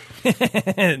Academy.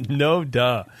 No,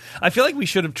 duh. I feel like we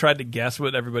should have tried to guess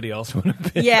what everybody else would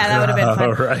have been. Yeah, that would have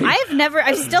been fun. Right.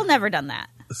 I've still never done that.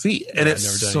 See, and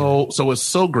it's it's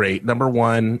so great. Number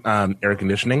one, air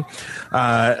conditioning.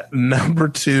 Number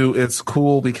two, it's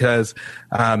cool because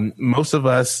most of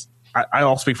us,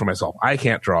 I'll speak for myself. I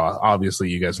can't draw.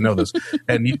 Obviously, you guys know this.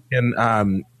 And you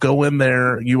can go in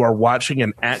there. You are watching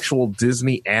an actual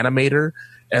Disney animator,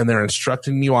 and they're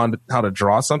instructing you on how to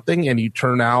draw something, and you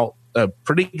turn out a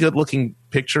pretty good-looking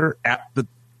picture at the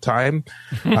time.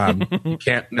 You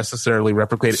can't necessarily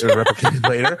replicate it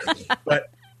later, but.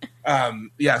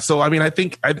 Yeah, so I mean, I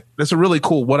think that's a really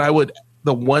cool.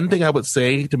 The one thing I would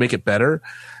say to make it better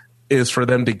is for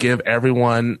them to give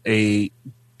everyone a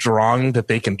drawing that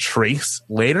they can trace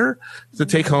later to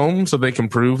take home, so they can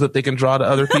prove that they can draw to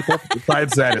other people.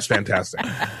 Besides that, it's fantastic.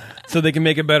 So they can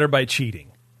make it better by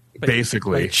cheating,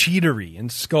 basically, by cheatery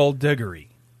and skullduggery.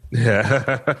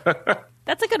 Yeah.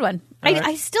 That's a good one.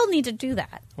 I still need to do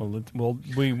that. Well,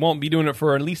 we won't be doing it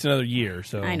for at least another year,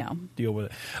 so I know. Deal with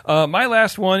it. My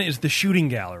last one is the Shooting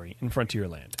Gallery in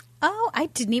Frontierland. Oh, I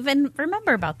didn't even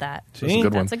remember about that. See?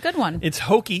 That's a good one. It's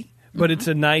hokey, but it's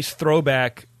a nice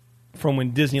throwback from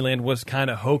when Disneyland was kind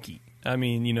of hokey. I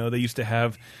mean, they used to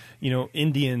have,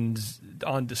 Indians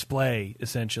on display,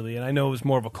 essentially. And I know it was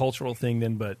more of a cultural thing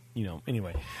then, but,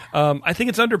 anyway. I think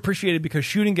it's underappreciated because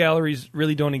shooting galleries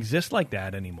really don't exist like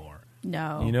that anymore.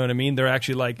 No. You know what I mean? They're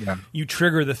actually like, you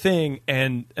trigger the thing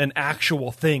and an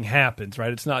actual thing happens,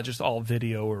 right? It's not just all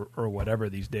video or whatever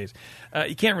these days.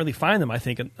 You can't really find them, I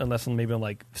think, unless maybe on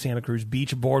like Santa Cruz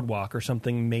Beach Boardwalk or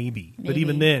something, maybe. But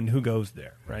even then, who goes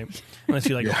there, right? Unless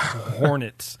you like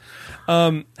Hornets.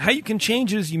 How you can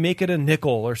change is you make it a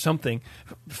nickel or something.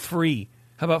 Free.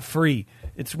 How about free?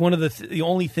 It's one of the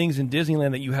only things in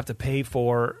Disneyland that you have to pay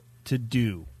for to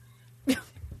do.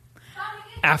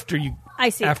 After you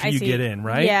get in,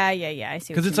 right? Yeah. I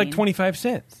see. Because it's like 25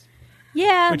 cents.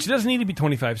 Yeah, which doesn't need to be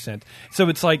 25 cents. So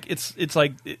it's like it's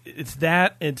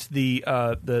that. It's the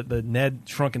Ned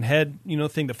Shrunken Head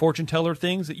thing, the fortune teller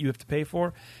things that you have to pay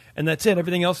for, and that's it.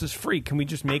 Everything else is free. Can we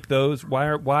just make those?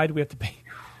 Why do we have to pay?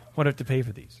 Why do we have to pay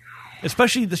for these?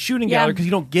 Especially the shooting gallery, because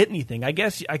you don't get anything. I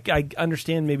guess I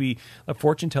understand maybe a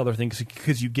fortune teller thing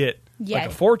because you get like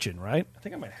a fortune, right? I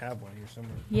think I might have one here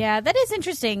somewhere. Yeah, that is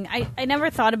interesting. I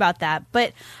never thought about that,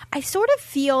 but I sort of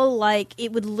feel like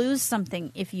it would lose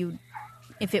something if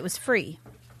it was free.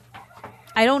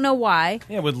 I don't know why.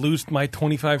 Yeah, it would lose my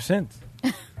 25 cents.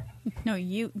 No,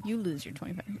 you lose your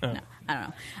 25. Oh. No, I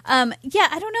don't know. Yeah,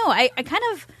 I don't know.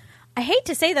 I hate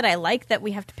to say that I like that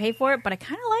we have to pay for it, but I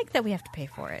kind of like that we have to pay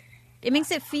for it. It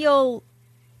makes it feel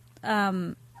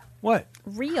what?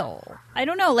 Real. I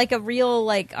don't know, like a real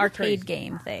arcade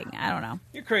game thing. I don't know.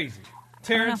 You're crazy.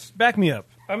 Terrence, back me up.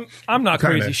 I'm not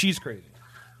crazy. She's crazy.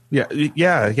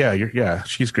 Yeah.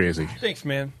 She's crazy. Thanks,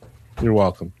 man. You're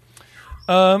welcome.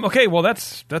 Okay, well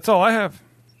that's all I have.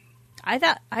 I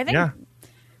think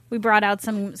we brought out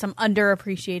some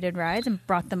underappreciated rides and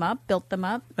brought them up, built them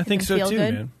up. I think so too,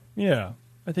 man. Yeah,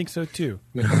 I think so too.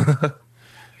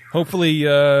 hopefully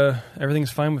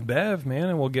everything's fine with Bev, man,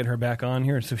 and we'll get her back on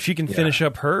here so she can finish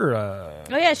up her.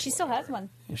 Oh yeah, she still has one.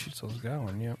 Yeah, she still's got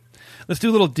one. Yeah. Let's do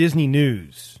a little Disney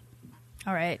news.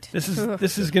 All right. This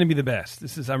is going to be the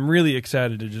best. I'm really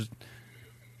excited to just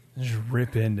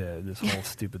rip into this whole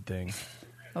stupid thing.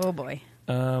 Oh boy.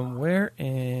 Where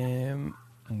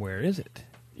is it?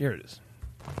 Here it is.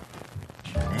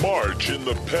 March in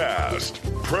the past,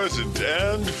 present,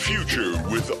 and future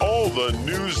with all the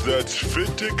news that's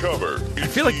fit to cover.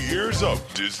 It's feel like- the Years Up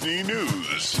Disney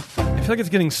News. I feel like it's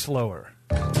getting slower.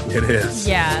 It is.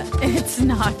 Yeah, it's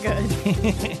not good.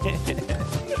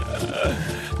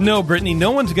 No, Brittany,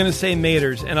 no one's going to say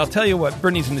Maters. And I'll tell you what,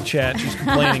 Brittany's in the chat. She's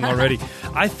complaining already.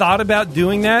 I thought about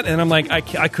doing that, and I'm like,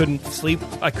 I couldn't sleep.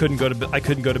 I couldn't go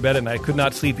to bed, and I could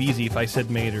not sleep easy if I said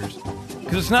Maters.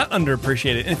 Because it's not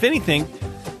underappreciated. And if anything,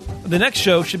 the next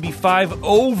show should be 5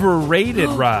 overrated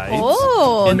rides.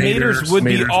 Oh. And Maters would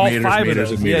be all 5 of Maters,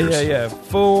 those. and Maters. Yeah,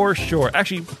 for sure.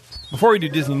 Actually, before we do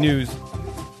Disney news,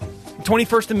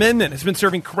 21st Amendment has been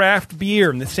serving craft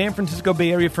beer in the San Francisco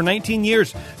Bay Area for 19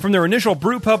 years. From their initial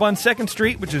brew pub on 2nd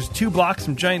Street, which is 2 blocks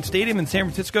from Giant Stadium in San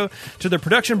Francisco, to their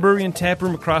production brewery and tap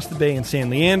room across the bay in San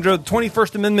Leandro, the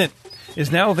 21st Amendment is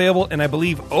now available in, I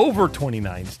believe, over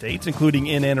 29 states, including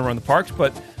in and around the parks,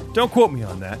 but don't quote me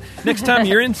on that. Next time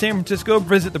you're in San Francisco,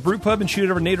 visit the brew pub and shoot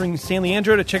over neighboring San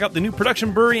Leandro to check out the new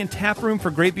production brewery and tap room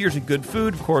for great beers and good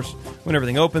food, of course, when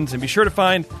everything opens. And be sure to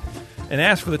find and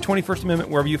ask for the 21st Amendment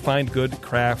wherever you find good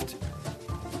craft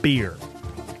beer.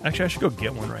 Actually, I should go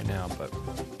get one right now, but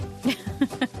I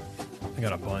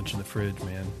got a bunch in the fridge,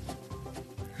 man.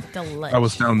 Delicious. I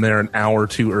was down there an hour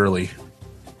too early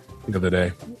the other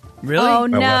day. Really? Oh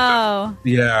no.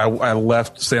 Yeah, I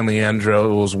left San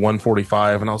Leandro. It was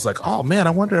 1:45, and I was like, oh, man,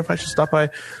 I wonder if I should stop by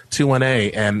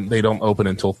 2-1-A, and they don't open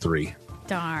until 3.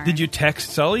 Darn. Did you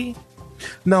text Sully?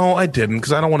 No, I didn't,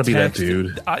 because I don't want to be that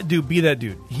dude. Dude, be that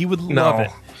dude. He would love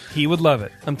it. He would love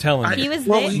it. I'm telling you. He was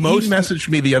Well, there. he messaged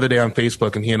me the other day on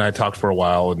Facebook, and he and I talked for a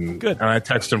while, and Good. And I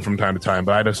text him from time to time,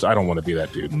 but I don't want to be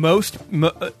that dude. Most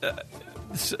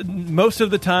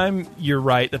of the time, you're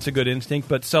right. That's a good instinct.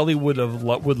 But Sully would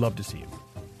love to see you.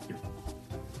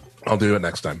 I'll do it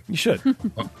next time. You should.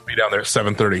 I'll be down there at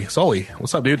 7:30. Sully,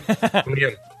 what's up, dude? Come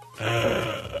again.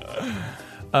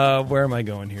 Where am I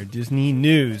going here? Disney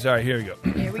news. All right, here we go.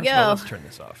 Here we First of all, go. let's turn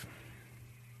this off.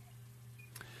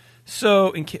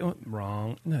 So,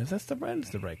 wrong. No, that's the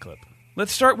right clip.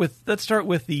 Let's start with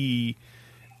the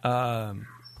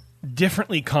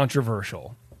differently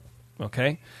controversial.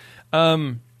 Okay.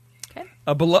 As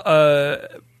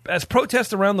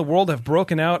protests around the world have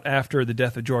broken out after the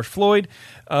death of George Floyd,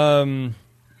 fans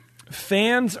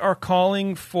are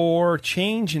calling for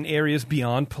change in areas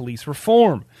beyond police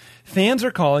reform. Fans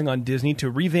are calling on Disney to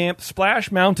revamp Splash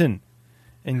Mountain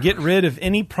and get rid of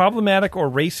any problematic or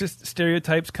racist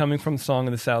stereotypes coming from the Song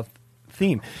of the South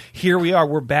theme. Here we are.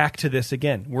 We're back to this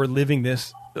again. We're living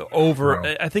this over.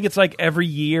 Wow. I think it's like every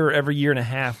year and a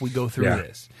half we go through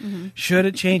this. Mm-hmm. Should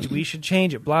it change? We should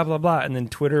change it. Blah, blah, blah. And then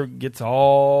Twitter gets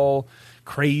all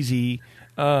crazy.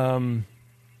 Anyway,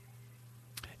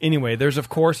 there's, of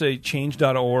course, a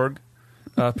change.org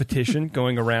petition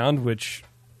going around, which,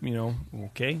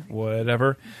 okay,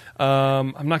 whatever.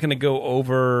 I'm not going to go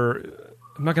over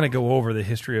the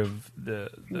history of the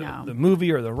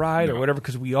movie or the ride or whatever,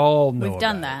 because we all know We've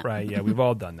done about that. it, right? Yeah, we've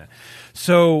all done that.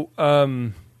 So,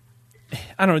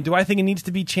 I don't know. Do I think it needs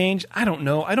to be changed? I don't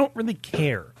know. I don't really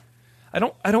care. I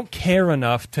don't care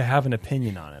enough to have an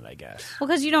opinion on it, I guess. Well,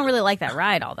 because you don't really like that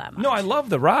ride all that much. No, I love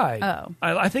the ride. Oh.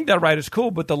 I think that ride is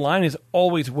cool, but the line is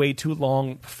always way too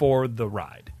long for the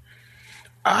ride.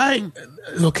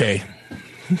 Okay.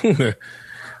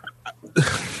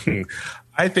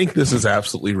 I think this is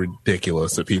absolutely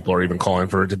ridiculous that people are even calling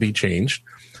for it to be changed.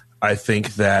 I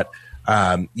think that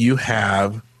you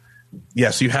have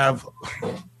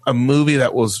a movie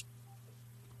that was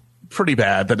pretty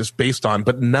bad that is based on,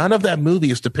 but none of that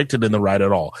movie is depicted in the ride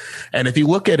at all. And if you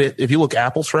look at it, if you look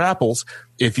apples for apples,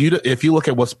 if you look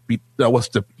at what's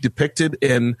depicted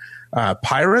in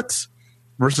Pirates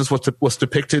versus what's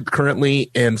depicted currently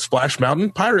in Splash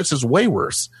Mountain, Pirates is way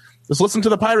worse. Just listen to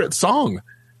the Pirates song.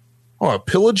 Oh,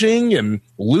 pillaging and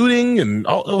looting and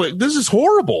this is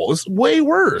horrible. It's way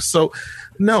worse. So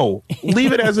no,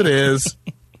 leave it as it is.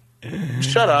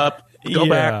 Shut up. Go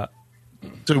back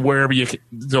to wherever you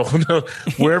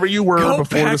were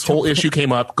before this whole issue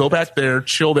came up. Go back there,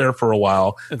 chill there for a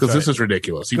while, because this is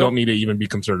ridiculous. You don't need to even be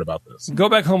concerned about this. Go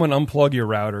back home and unplug your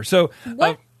router. So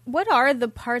what are the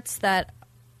parts that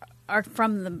are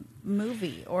from the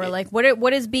movie, or like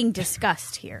what is being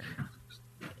discussed here?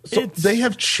 So they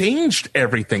have changed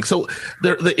everything. So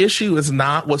the issue is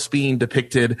not what's being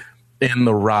depicted in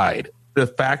the ride. The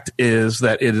fact is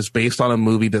that it is based on a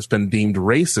movie that's been deemed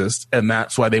racist, and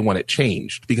that's why they want it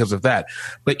changed because of that.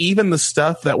 But even the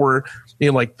stuff that were,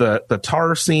 like the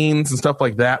tar scenes and stuff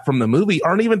like that from the movie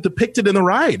aren't even depicted in the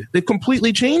ride. They've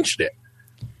completely changed it.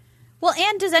 Well,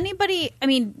 and does anybody,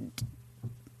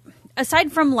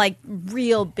 aside from like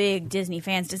real big Disney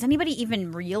fans, does anybody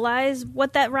even realize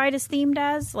what that ride is themed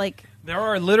as? Like, there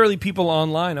are literally people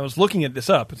online. I was looking at this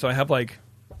up, so I have like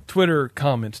Twitter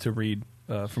comments to read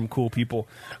from cool people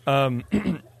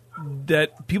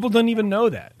that people don't even know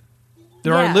that.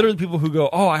 There are literally people who go,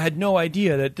 "Oh, I had no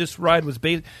idea that this ride was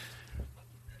based."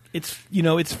 It's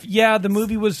the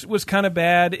movie was kind of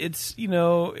bad. It's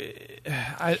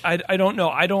I don't know.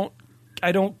 I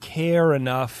don't care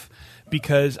enough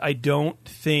because I don't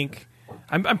think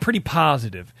I'm pretty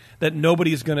positive that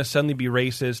nobody is going to suddenly be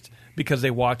racist because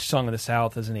they watched Song of the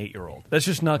South as an 8-year-old. That's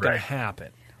just not going to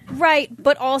happen. Right,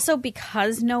 but also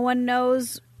because no one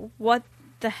knows what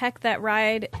the heck that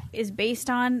ride is based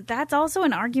on, that's also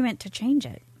an argument to change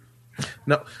it.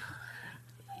 No.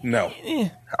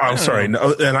 I'm sorry.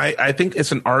 No, and I think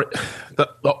it's an art.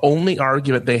 The only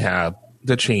argument they have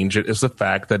to change it is the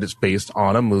fact that it's based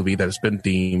on a movie that has been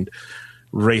deemed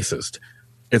racist.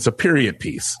 It's a period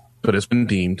piece, but it's been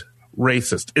deemed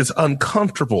racist. It's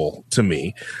uncomfortable to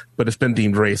me, but it's been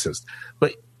deemed racist.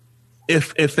 But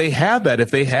if they had that,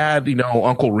 if they had,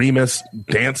 Uncle Remus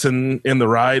dancing in the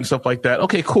ride and stuff like that,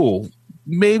 okay, cool.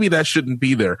 Maybe that shouldn't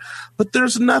be there. But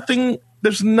there's nothing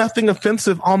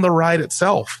offensive on the ride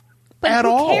itself. But at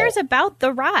who all. cares about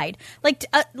the ride? Like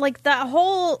that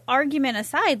whole argument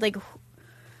aside, like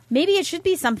maybe it should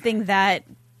be something that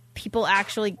people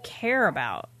actually care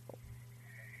about.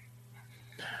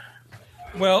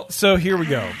 Well, so here we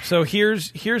go. So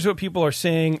here's what people are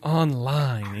saying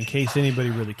online, in case anybody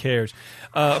really cares.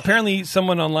 Apparently,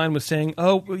 someone online was saying,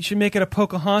 "Oh, we should make it a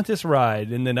Pocahontas ride,"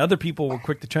 and then other people were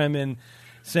quick to chime in,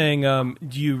 saying,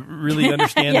 "Do you really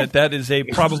understand that is a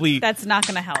probably that's not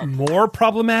going to help more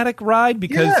problematic ride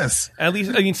because at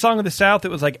least Song of the South,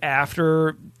 it was like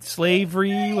after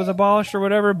slavery was abolished or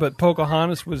whatever, but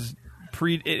Pocahontas was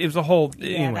it was a whole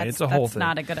anyway. It's a whole thing.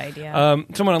 That's not a good idea."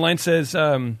 Someone online says.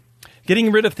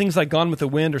 Getting rid of things like Gone with the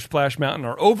Wind or Splash Mountain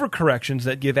are overcorrections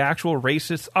that give actual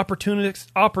racist,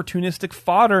 opportunistic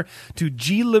fodder to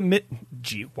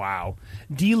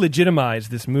delegitimize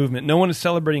this movement. No one is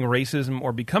celebrating racism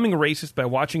or becoming a racist by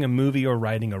watching a movie or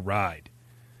riding a ride.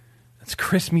 That's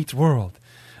Chris Meets World.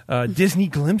 Disney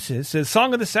Glimpses says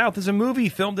Song of the South is a movie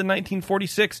filmed in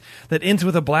 1946 that ends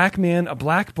with a black man, a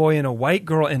black boy, and a white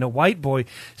girl and a white boy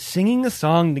singing a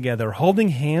song together, holding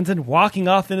hands and walking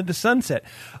off into the sunset.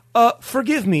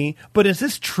 Forgive me, but is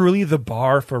this truly the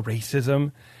bar for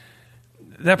racism?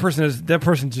 That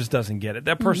person just doesn't get it.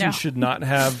 That person should not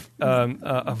have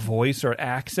a voice or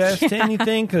access to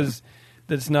anything because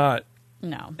that's not.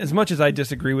 No. As much as I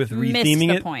disagree with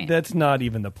retheming it, point. That's not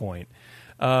even the point.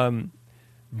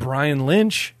 Brian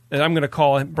Lynch, and I'm going to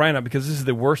call Brian up because this is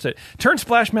the worst. Turn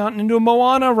Splash Mountain into a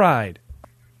Moana ride.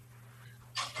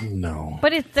 No.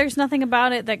 But there's nothing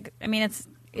about it that, it's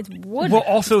wood. Well,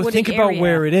 also think about area.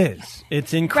 where it is.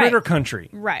 It's in Critter Country.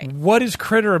 Right. What is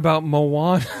Critter about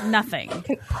Moana? Nothing.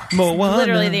 Moana.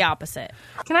 Literally the opposite.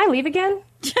 Can I leave again?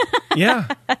 Yeah.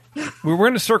 We're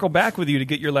going to circle back with you to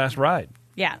get your last ride.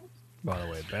 Yeah. By the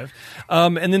way, Bev.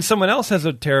 And then someone else has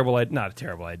not a terrible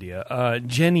idea.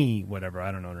 Jenny, whatever,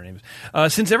 I don't know what her name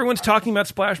is. Since everyone's talking about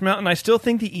Splash Mountain, I still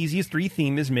think the easiest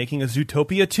retheme is making a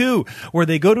Zootopia 2, where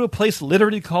they go to a place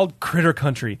literally called Critter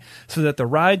Country, so that the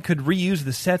ride could reuse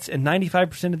the sets and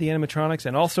 95% of the animatronics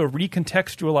and also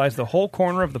recontextualize the whole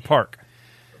corner of the park.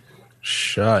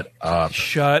 Shut up.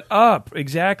 Shut up.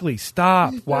 Exactly.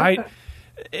 Stop. Why...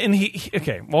 And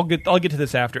I'll get to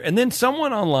this after. And then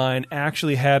someone online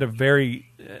actually had a very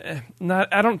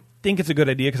I don't think it's a good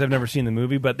idea because I've never seen the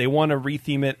movie, but they want to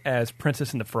retheme it as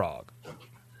Princess and the Frog.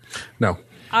 No.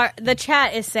 The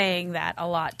chat is saying that a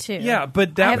lot too. Yeah,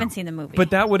 but I haven't seen the movie.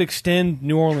 But that would extend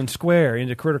New Orleans Square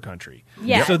into Critter Country.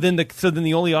 Yeah. So then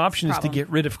the only option is to get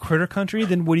rid of Critter Country.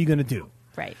 Then what are you going to do?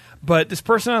 Right. But this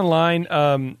person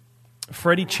online.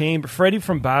 Freddie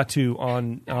from Batu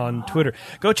on Twitter.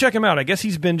 Go check him out. I guess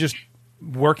he's been just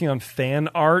working on fan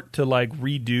art to like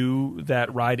redo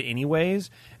that ride anyways.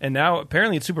 And now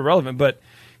apparently it's super relevant, but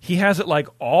he has it like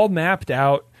all mapped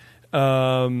out.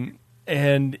 And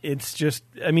it's just,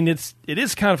 it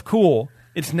is kind of cool.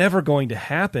 It's never going to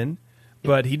happen,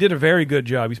 but he did a very good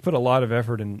job. He's put a lot of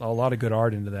effort and a lot of good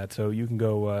art into that. So you can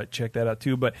go check that out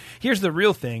too. But here's the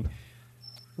real thing.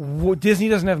 Disney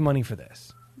doesn't have money for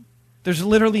this. There's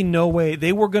literally no way.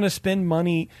 They were going to spend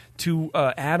money to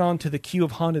add on to the queue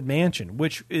of Haunted Mansion,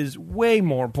 which is way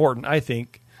more important, I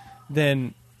think,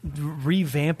 than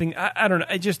revamping. I don't know.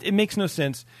 It makes no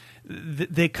sense.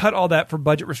 They cut all that for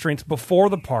budget restraints before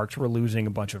the parks were losing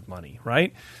a bunch of money,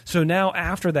 right? So now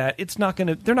after that,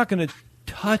 they're not going to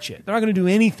touch it. They're not going to do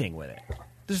anything with it.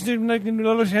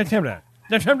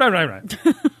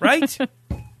 Right?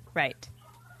 Right.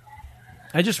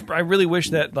 I really wish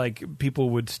that like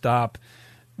people would stop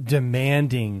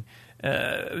demanding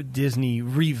Disney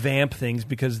revamp things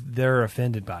because they're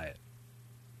offended by it.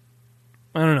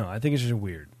 I don't know. I think it's just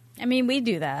weird. I mean, we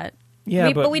do that.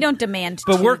 Yeah, but we don't demand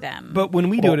to them. But when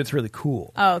we do it, it's really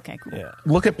cool. Oh, okay, cool. Yeah.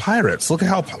 Look at Pirates. Look at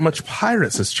how much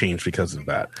Pirates has changed because of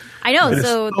that. I know. It's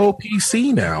so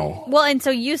PC now. Well, and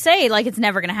so you say like it's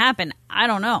never going to happen. I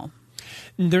don't know.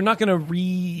 They're not going to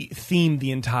re-theme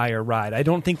the entire ride. I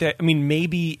don't think that. I mean,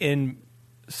 maybe in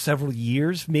several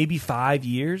years, maybe 5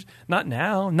 years. Not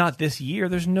now. Not this year.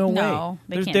 There's no way.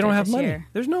 They don't have money. Year.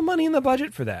 There's no money in the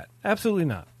budget for that. Absolutely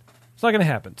not. It's not going to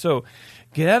happen. So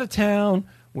get out of town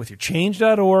with your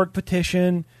change.org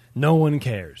petition. No one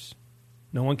cares.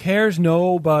 No one cares.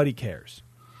 Nobody cares.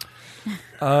 In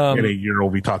a year,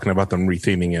 we'll be talking about them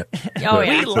retheming it. Oh,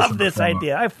 yeah. We love this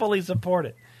idea. I fully support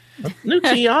it. New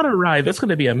Tiana ride. That's going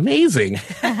to be amazing.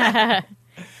 And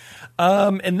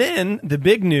then the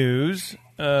big news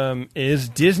is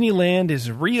Disneyland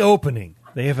is reopening.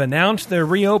 They have announced their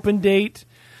reopen date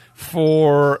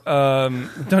for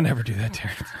don't ever do that,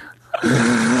 Terrence.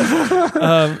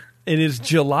 It is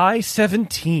July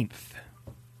 17th.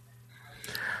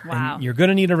 Wow. And you're going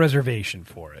to need a reservation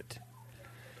for it.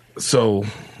 So,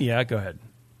 yeah, go ahead.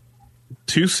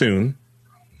 Too soon,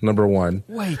 number one.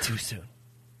 Way too soon.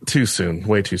 Too soon.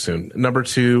 Way too soon. Number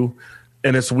two,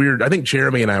 and it's weird. I think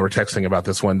Jeremy and I were texting about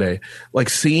this one day. Like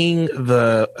seeing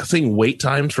wait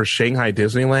times for Shanghai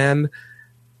Disneyland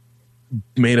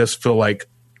made us feel like,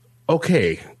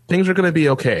 okay, things are going to be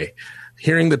okay.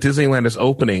 Hearing that Disneyland is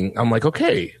opening, I'm like,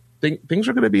 okay, things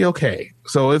are going to be okay.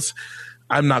 So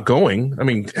I'm not going. I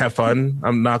mean, have fun.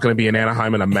 I'm not going to be in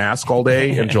Anaheim in a mask all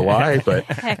day in July, but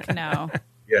heck no.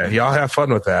 Yeah, y'all have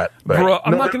fun with that. But Bro,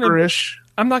 I'm not going to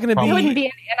be. You wouldn't be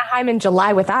in Anaheim in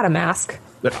July without a mask.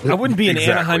 I wouldn't be in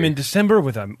Exactly. Anaheim in December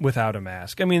without a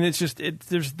mask. I mean, it's just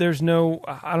there's no.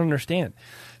 I don't understand.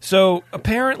 So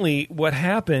apparently, what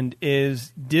happened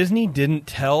is Disney didn't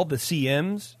tell the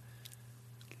CMs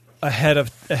ahead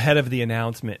of the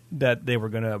announcement that they were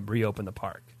going to reopen the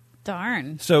park.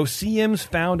 Darn. So CMs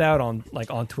found out on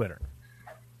Twitter.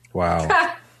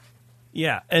 Wow.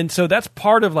 Yeah, and so that's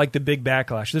part of like the big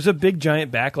backlash. There's a big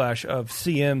giant backlash of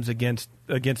CMs against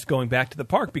going back to the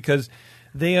park because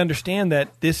they understand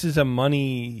that this is a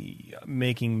money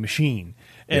making machine,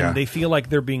 and they feel like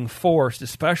they're being forced,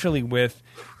 especially with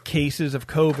cases of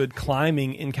COVID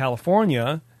climbing in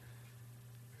California.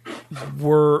 It's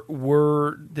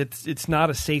not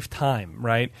a safe time,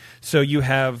 right? So you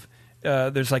have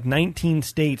there's like 19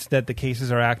 states that the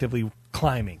cases are actively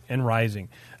climbing and rising.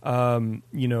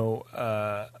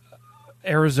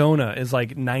 Arizona is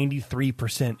like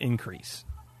 93% increase.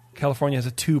 California has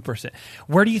a 2%.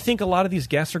 Where do you think a lot of these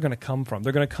guests are going to come from?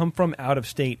 They're going to come from out of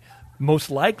state.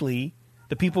 Most likely,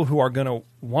 the people who are going to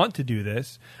want to do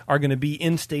this are going to be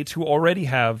in states who already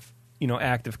have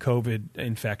active COVID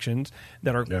infections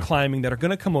that are climbing, that are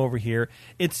going to come over here.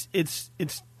 It's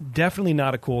definitely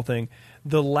not a cool thing.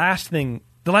 The last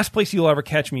place you'll ever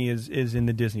catch me is in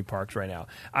the Disney parks right now.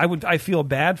 I feel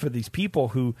bad for these people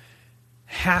who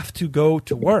have to go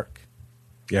to work.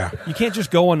 Yeah. You can't just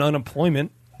go on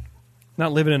unemployment,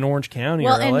 not living in Orange County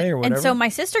or LA or whatever. And so my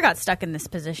sister got stuck in this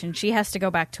position. She has to go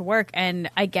back to work.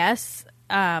 And I guess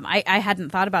I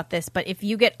hadn't thought about this, but if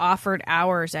you get offered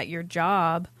hours at your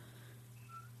job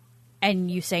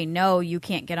and you say no, you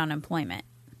can't get unemployment.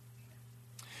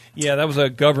 Yeah, that was a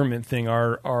government thing.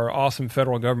 Our awesome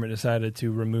federal government decided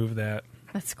to remove that.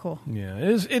 That's cool. Yeah,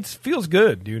 it feels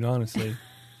good, dude, honestly.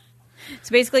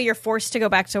 So basically you're forced to go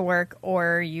back to work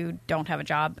or you don't have a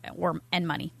job and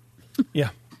money. Yeah.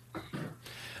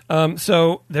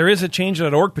 So there is a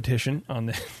change.org petition on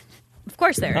this. Of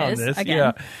course there is. This. Again.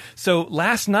 Yeah. So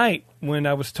last night when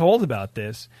I was told about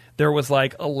this, there was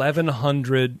like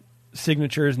 1,100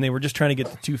 signatures and they were just trying to get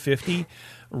to 250.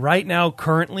 Right now,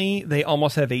 currently, they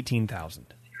almost have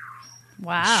 18,000.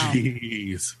 Wow.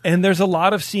 Jeez. And there's a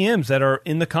lot of CMs that are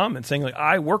in the comments saying, like,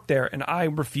 I work there and I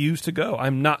refuse to go.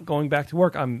 I'm not going back to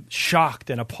work. I'm shocked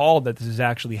and appalled that this is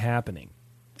actually happening.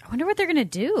 I wonder what they're going to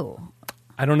do.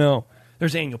 I don't know.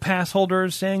 There's annual pass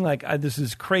holders saying, like, this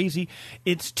is crazy.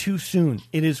 It's too soon.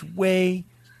 It is way,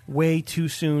 way too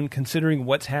soon, considering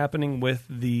what's happening with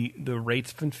the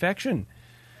rates of infection.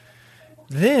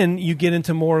 Then you get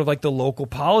into more of like the local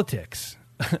politics.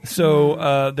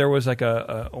 So there was like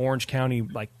a Orange County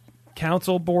like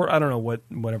council board. I don't know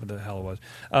whatever the hell it was,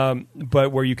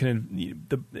 but where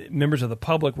the members of the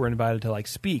public were invited to like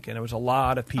speak, and it was a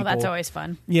lot of people. Oh, that's always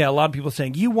fun. Yeah, a lot of people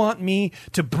saying, "You want me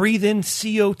to breathe in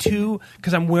CO2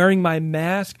 because I'm wearing my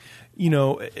mask?" You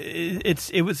know,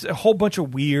 it was a whole bunch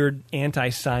of weird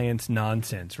anti-science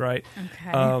nonsense, right?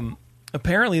 Okay.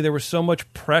 Apparently, there was so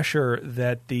much pressure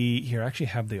that I actually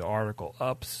have the article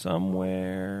up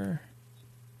somewhere.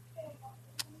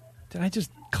 Did I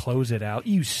just close it out?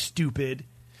 You stupid.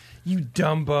 You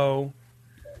Dumbo.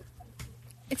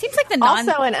 It seems like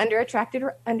also an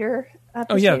underappreciated.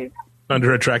 Oh, yeah.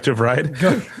 Under attractive ride.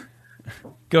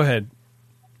 Go ahead,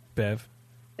 Bev.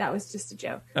 That was just a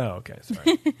joke. Oh, okay.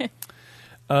 Sorry.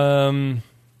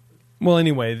 Well,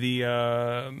 anyway,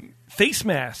 the face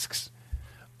masks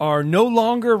are no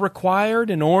longer required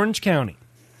in Orange County.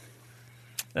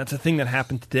 That's a thing that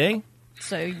happened today.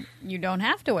 So you don't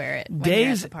have to wear it when you're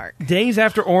at the park. Days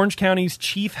after Orange County's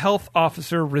chief health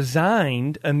officer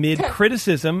resigned amid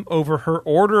criticism over her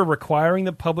order requiring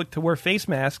the public to wear face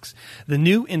masks, the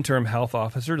new interim health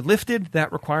officer lifted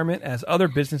that requirement as other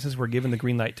businesses were given the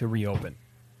green light to reopen.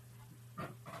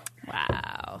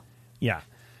 Wow. Yeah.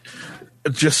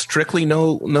 Just strictly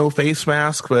no face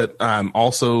mask, but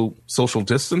also social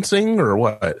distancing, or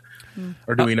what?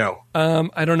 Or do we know?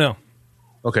 I don't know.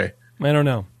 Okay. I don't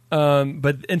know.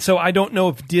 So I don't know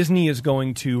if Disney is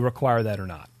going to require that or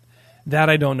not. That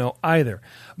I don't know either.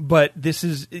 But this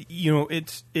is,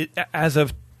 it as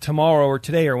of tomorrow or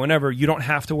today or whenever, you don't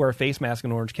have to wear a face mask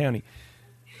in Orange County.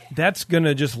 That's going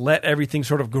to just let everything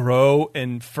sort of grow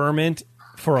and ferment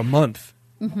for a month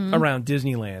around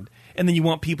Disneyland. And then you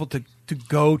want people to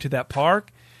go to that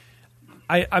park.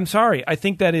 I'm sorry. I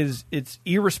think that it's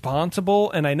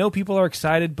irresponsible, and I know people are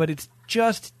excited, but it's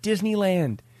just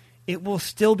Disneyland. It will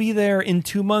still be there in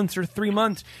 2 months or 3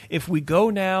 months. If we go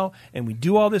now and we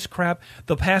do all this crap,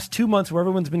 the past 2 months where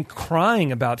everyone's been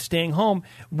crying about staying home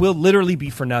will literally be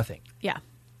for nothing. Yeah.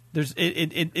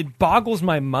 It boggles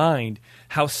my mind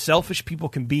how selfish people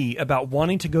can be about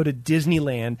wanting to go to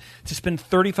Disneyland to spend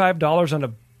 $35 on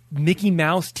a Mickey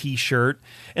Mouse T-shirt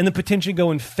and then potentially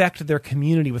go infect their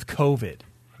community with COVID.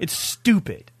 It's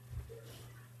stupid.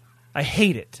 I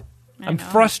hate it. I'm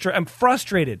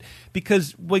frustrated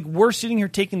because we're sitting here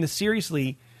taking this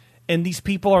seriously, and these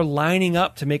people are lining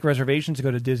up to make reservations to go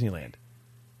to Disneyland.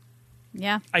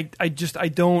 Yeah. I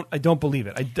don't believe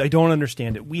it. I don't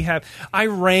understand it.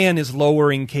 Iran is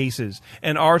lowering cases,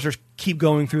 and ours keep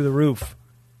going through the roof.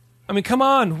 I mean, come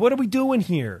on. What are we doing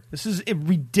here? This is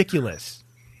ridiculous.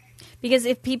 Because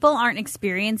if people aren't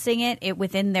experiencing it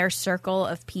within their circle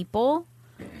of people,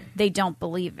 they don't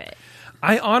believe it.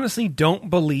 I honestly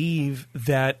don't believe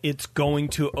that it's going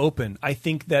to open. I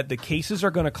think that the cases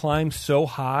are going to climb so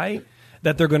high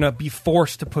that they're going to be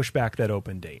forced to push back that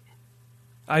open date.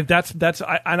 And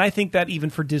I think that even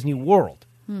for Disney World.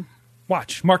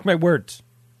 Watch, mark my words.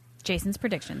 Jason's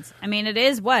predictions. I mean, it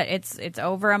is it's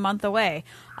over a month away.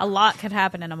 A lot could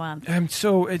happen in a month. It's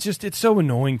so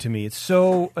annoying to me. It's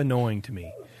so annoying to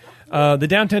me. The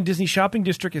Downtown Disney Shopping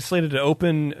District is slated to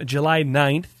open July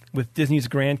 9th, with Disney's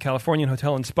Grand Californian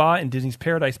Hotel and Spa and Disney's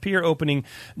Paradise Pier opening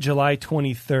July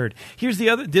 23rd. Here's the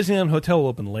other, Disneyland Hotel will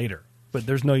open later, but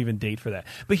there's no even date for that.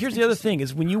 But here's the other thing,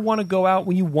 is when you want to go out,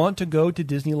 when you want to go to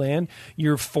Disneyland,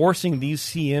 you're forcing these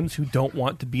CMs who don't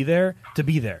want to be there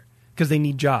because they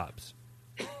need jobs.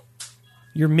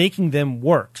 You're making them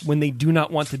work when they do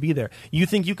not want to be there. You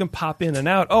think you can pop in and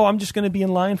out. Oh, I'm just going to be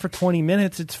in line for 20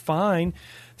 minutes. It's fine.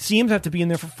 CMs have to be in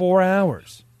there for 4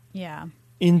 hours. Yeah.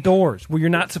 Indoors, where you're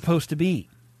not supposed to be.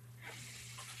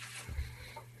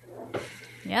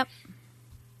 Yep.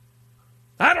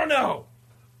 I don't know.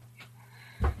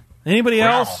 Anybody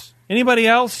else? Anybody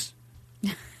else?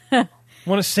 Want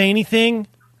to say anything?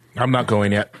 I'm not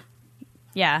going yet.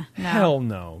 Yeah. No. Hell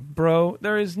no, bro.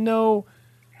 There is no.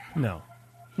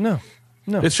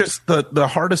 It's just the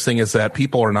hardest thing is that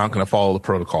people are not going to follow the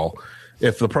protocol.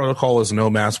 If the protocol is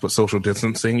no mask but social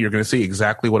distancing, you're going to see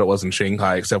exactly what it was in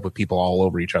Shanghai, except with people all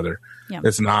over each other. Yep.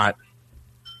 It's not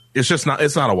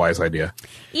a wise idea.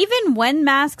 Even when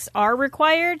masks are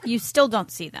required, you still don't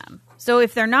see them. So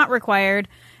if they're not required,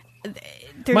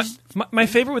 there's my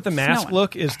favorite with the mask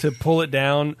look is to pull it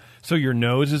down so your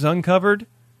nose is uncovered,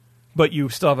 but you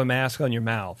still have a mask on your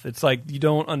mouth. It's like you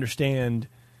don't understand.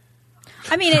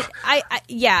 I mean,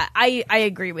 I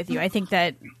agree with you. I think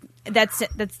that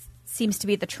seems to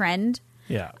be the trend.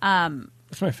 Yeah.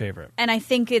 That's my favorite. And I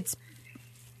think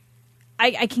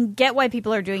I can get why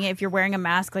people are doing it if you're wearing a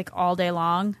mask like all day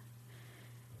long.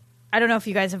 I don't know if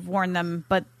you guys have worn them,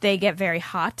 but they get very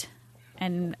hot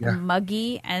and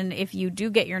muggy. And if you do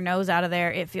get your nose out of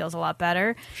there, it feels a lot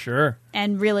better. Sure.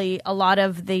 And really, a lot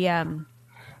of the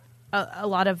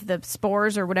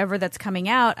spores or whatever that's coming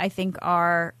out, I think,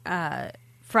 are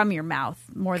from your mouth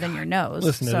more than your nose.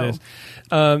 Listen to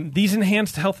this. These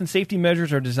enhanced health and safety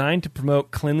measures are designed to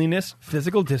promote cleanliness,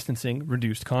 physical distancing,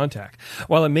 reduced contact.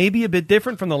 While it may be a bit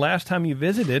different from the last time you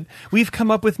visited, we've come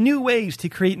up with new ways to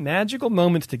create magical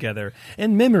moments together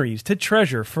and memories to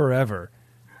treasure forever.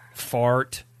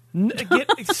 Fart.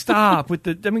 Stop with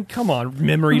the. I mean, come on.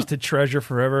 Memories to treasure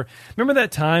forever. Remember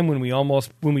that time when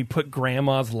we put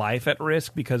Grandma's life at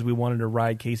risk because we wanted to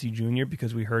ride Casey Jr.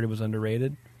 because we heard it was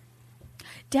underrated?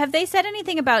 Have they said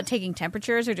anything about taking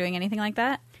temperatures or doing anything like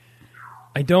that?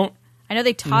 I know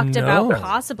they talked about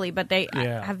possibly, but they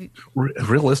have.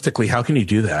 Realistically, how can you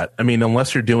do that? I mean,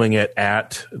 unless you're doing it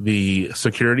at the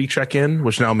security check-in,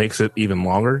 which now makes it even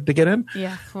longer to get in.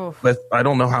 Yeah. Oof. But I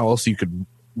don't know how else you could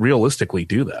realistically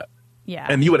do that. Yeah.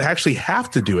 And you would actually have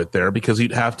to do it there because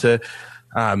you'd have to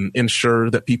ensure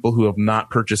that people who have not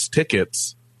purchased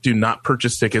tickets do not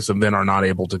purchase tickets and then are not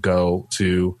able to go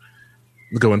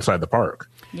inside the park.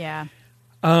 Yeah.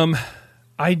 I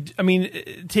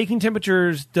mean, taking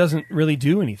temperatures doesn't really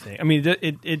do anything. I mean,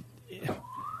 it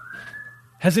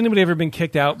has anybody ever been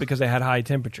kicked out because they had high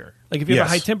temperature? Like if you have a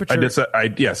high temperature,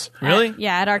 yes. Really?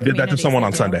 Yeah, at our I did that to someone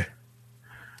on Sunday.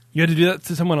 You had to do that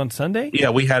to someone on Sunday? Yeah,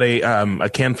 we had a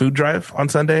canned food drive on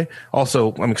Sunday.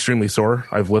 Also, I'm extremely sore.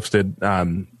 I've lifted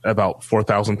about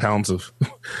 4,000 pounds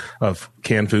of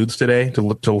canned foods today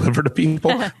to deliver to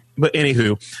people. But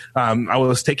anywho, I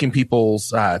was taking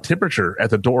people's temperature at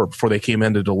the door before they came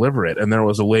in to deliver it. And there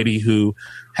was a lady who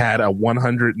had a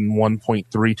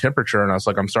 101.3 temperature. And I was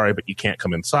like, I'm sorry, but you can't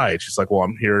come inside. She's like, well,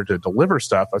 I'm here to deliver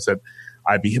stuff. I said,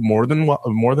 I'd be more than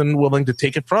willing to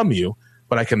take it from you,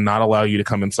 but I cannot allow you to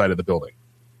come inside of the building.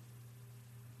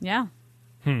 Yeah.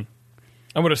 I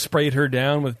would have sprayed her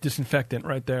down with disinfectant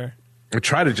right there. I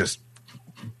try to just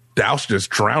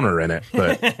drown her in it,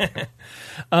 but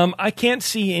I can't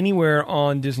see anywhere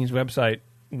on Disney's website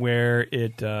where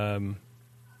it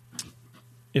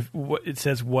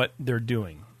says what they're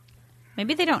doing.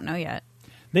 Maybe they don't know yet.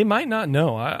 They might not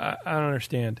know. I don't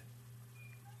understand.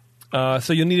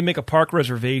 So you'll need to make a park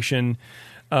reservation.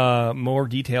 More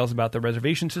details about the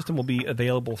reservation system will be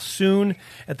available soon.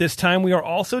 At this time, we are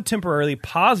also temporarily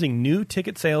pausing new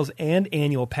ticket sales and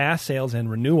annual pass sales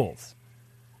and renewals.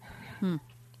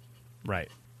 Right.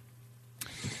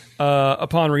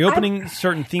 Upon reopening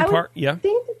certain theme parks, I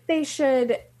think that they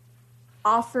should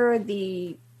offer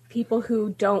the people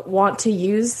who don't want to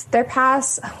use their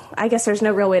pass. I guess there's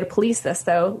no real way to police this,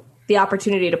 though. The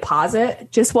opportunity to pause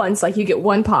it just once, like you get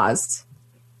one paused.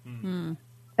 And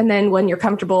then when you're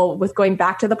comfortable with going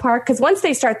back to the park, because once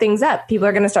they start things up, people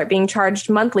are going to start being charged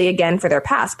monthly again for their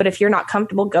pass. But if you're not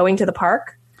comfortable going to the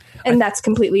park, and that's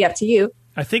completely up to you.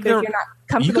 I think if you're not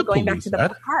comfortable going back to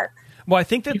the park. Well, I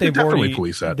think that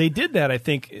they did that, I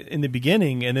think, in the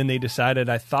beginning, and then they decided,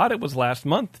 I thought it was last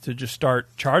month, to just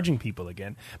start charging people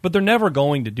again. But they're never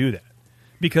going to do that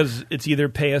because it's either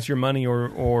pay us your money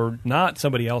or not,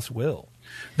 somebody else will.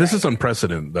 This is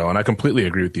unprecedented, though, and I completely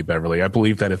agree with you, Beverly. I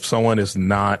believe that if someone is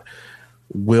not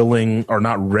willing or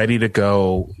not ready to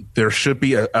go, there should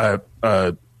be a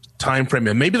time frame,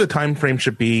 and maybe the time frame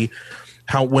should be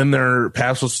when their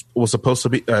pass was supposed to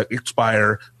be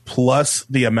expire, plus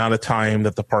the amount of time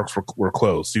that the parks were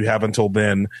closed. So you have until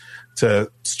then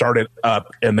to start it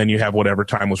up, and then you have whatever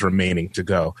time was remaining to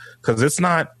go. Because it's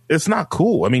not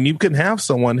cool. I mean, you can have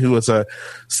someone who is a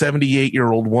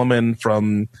 78-year-old woman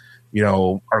from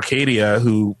Arcadia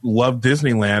who loved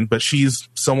Disneyland, but she's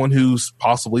someone who's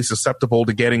possibly susceptible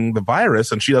to getting the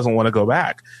virus and she doesn't want to go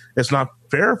back. It's not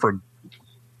fair for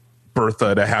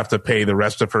Bertha to have to pay the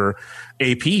rest of her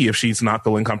AP if she's not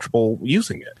feeling comfortable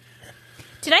using it.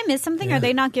 Did I miss something? Yeah. Are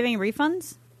they not giving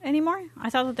refunds anymore? I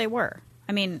thought that they were.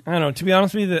 I mean, I don't know. To be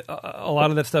honest with you, a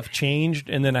lot of that stuff changed,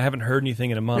 and then I haven't heard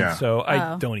anything in a month, so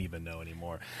I don't even know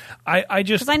anymore. I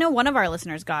just, because I know one of our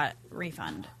listeners got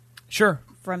refund. Sure.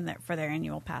 For their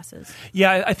annual passes.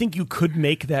 Yeah, I think you could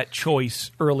make that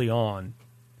choice early on.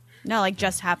 No,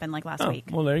 just happened last week.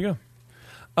 Well, there you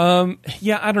go.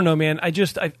 Yeah, I don't know, man. I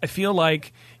feel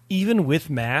like even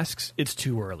with masks, it's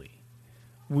too early.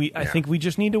 I think we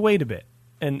just need to wait a bit,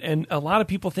 and a lot of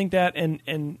people think that,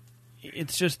 and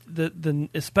it's just the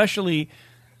especially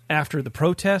after the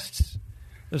protests.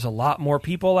 There's a lot more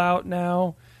people out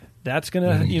now. That's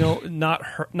going to,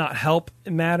 not help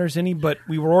matters any, but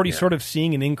we were already sort of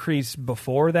seeing an increase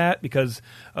before that because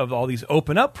of all these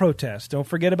open up protests. Don't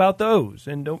forget about those.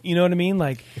 And you know what I mean?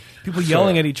 Like people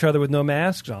yelling at each other with no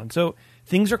masks on. So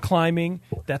things are climbing.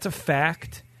 That's a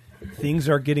fact. Things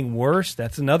are getting worse.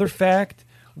 That's another fact.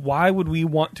 Why would we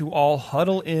want to all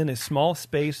huddle in a small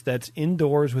space that's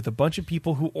indoors with a bunch of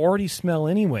people who already smell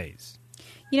anyways?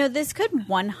 This could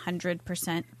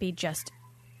 100% be just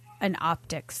an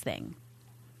optics thing.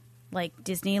 Like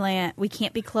Disneyland, we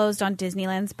can't be closed on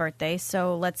Disneyland's birthday,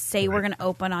 so let's say we're going to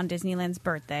open on Disneyland's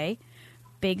birthday.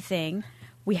 Big thing.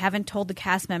 We haven't told the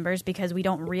cast members because we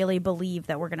don't really believe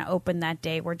that we're going to open that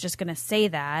day. We're just going to say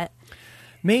that.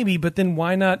 Maybe, but then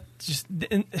why not just...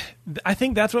 I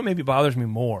think that's what maybe bothers me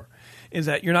more, is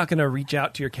that you're not going to reach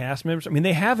out to your cast members. I mean,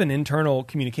 they have an internal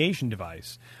communication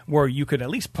device where you could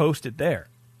at least post it there.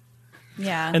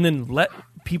 Yeah. And then let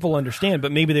people understand,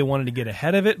 but maybe they wanted to get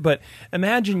ahead of it. But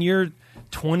imagine you're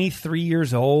 23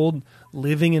 years old,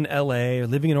 living in LA or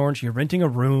living in Orange, you're renting a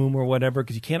room or whatever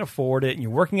because you can't afford it, and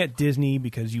you're working at Disney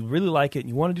because you really like it and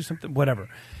you want to do something, whatever.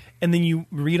 And then you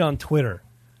read on Twitter,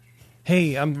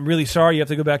 hey, I'm really sorry you have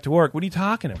to go back to work. What are you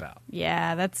talking about?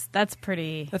 Yeah, that's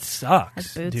pretty... That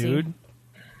sucks, that's dude.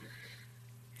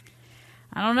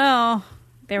 I don't know.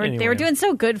 They were Anyway. doing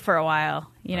so good for a while,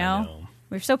 you know? I know.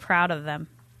 We're so proud of them.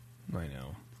 I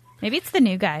know. Maybe it's the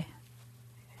new guy.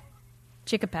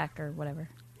 Chickapack or whatever.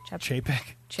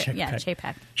 Chapek? Yeah,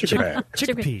 Chapek. Chickpea.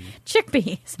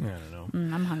 Chickpeas. I don't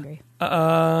know. I'm hungry.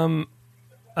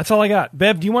 That's all I got.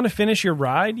 Bev, do you want to finish your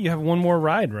ride? You have one more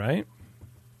ride, right?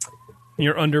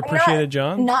 You're underappreciated,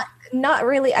 John? Not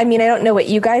really. I mean, I don't know what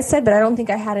you guys said, but I don't think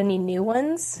I had any new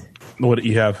ones What do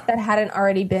you have? that hadn't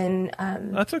already been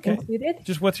That's okay. included.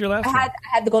 Just what's your last I one?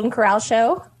 had the Golden Corral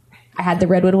show. I had the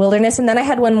Redwood Wilderness, and then I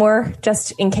had one more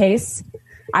just in case.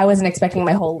 I wasn't expecting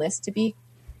my whole list to be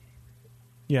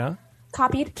Yeah.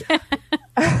 copied.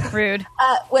 Rude.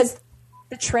 Was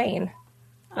the train.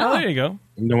 Oh, there you go.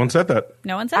 No one said that.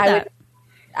 No one said that.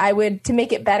 I would, to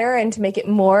make it better and to make it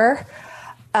more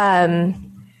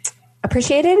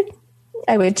appreciated,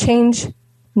 I would change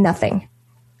nothing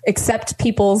except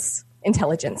people's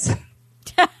intelligence.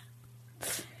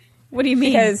 What do you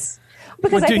mean? Because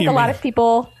What I do think you a lot mean? of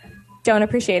people don't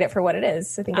appreciate it for what it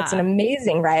is. I think it's an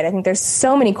amazing ride. I think there's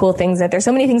so many cool things there's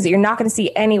so many things that you're not going to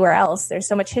see anywhere else. There's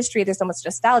so much history. There's so much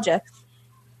nostalgia.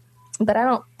 But I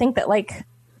don't think that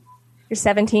you're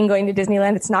 17 going to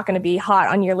Disneyland, it's not going to be hot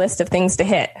on your list of things to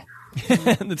hit.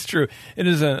 That's true. It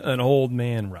is an old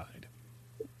man ride.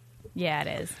 Yeah,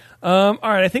 it is. All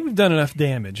right, I think we've done enough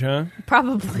damage, huh? I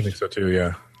Probably. think so too,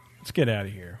 yeah. Let's get out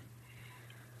of here.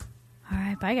 All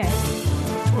right, bye, guys.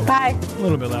 Bye. A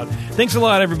little bit loud. Thanks a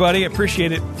lot, everybody. I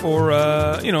appreciate it for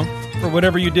for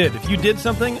whatever you did. If you did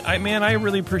something, I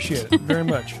really appreciate it very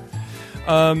much.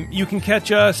 You can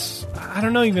catch us. I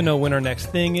don't even know when our next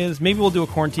thing is. Maybe we'll do a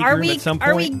quarantine room at some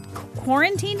point. Are we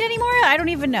quarantined anymore? I don't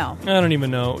even know. I don't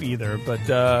even know either, but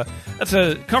that's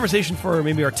a conversation for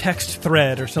maybe our text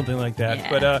thread or something like that. Yeah.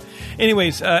 But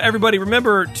anyways, everybody,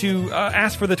 remember to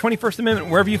ask for the 21st Amendment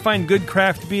wherever you find good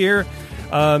craft beer.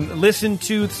 Listen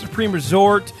to the Supreme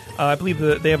Resort. I believe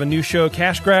that they have a new show,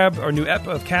 Cash Grab, or new ep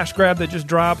of Cash Grab that just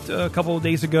dropped a couple of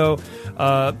days ago.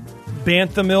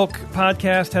 Bantha Milk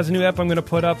podcast has a new ep I'm going to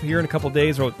put up here in a couple of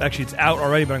days. Or actually, it's out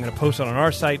already, but I'm going to post it on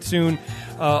our site soon.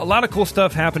 A lot of cool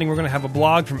stuff happening. We're going to have a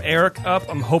blog from Eric up,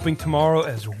 I'm hoping tomorrow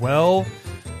as well.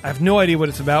 I have no idea what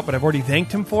it's about, but I've already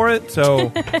thanked him for it, so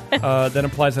that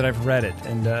implies that I've read it.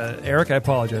 And Eric, I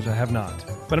apologize, I have not.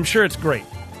 But I'm sure it's great.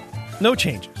 No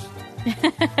changes.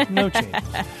 No changes.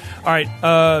 All right,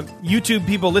 YouTube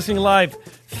people listening live,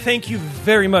 thank you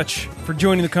very much for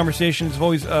joining the conversation. It's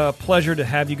always a pleasure to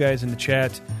have you guys in the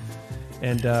chat.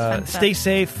 And stay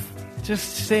safe.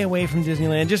 Just stay away from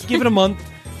Disneyland. Just give it a month.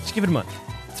 Just give it a month.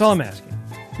 That's all I'm asking.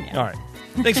 Yeah. All right.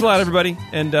 Thanks a lot, everybody.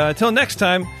 And until next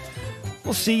time,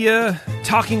 we'll see you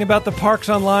talking about the parks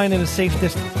online in a safe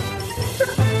distance.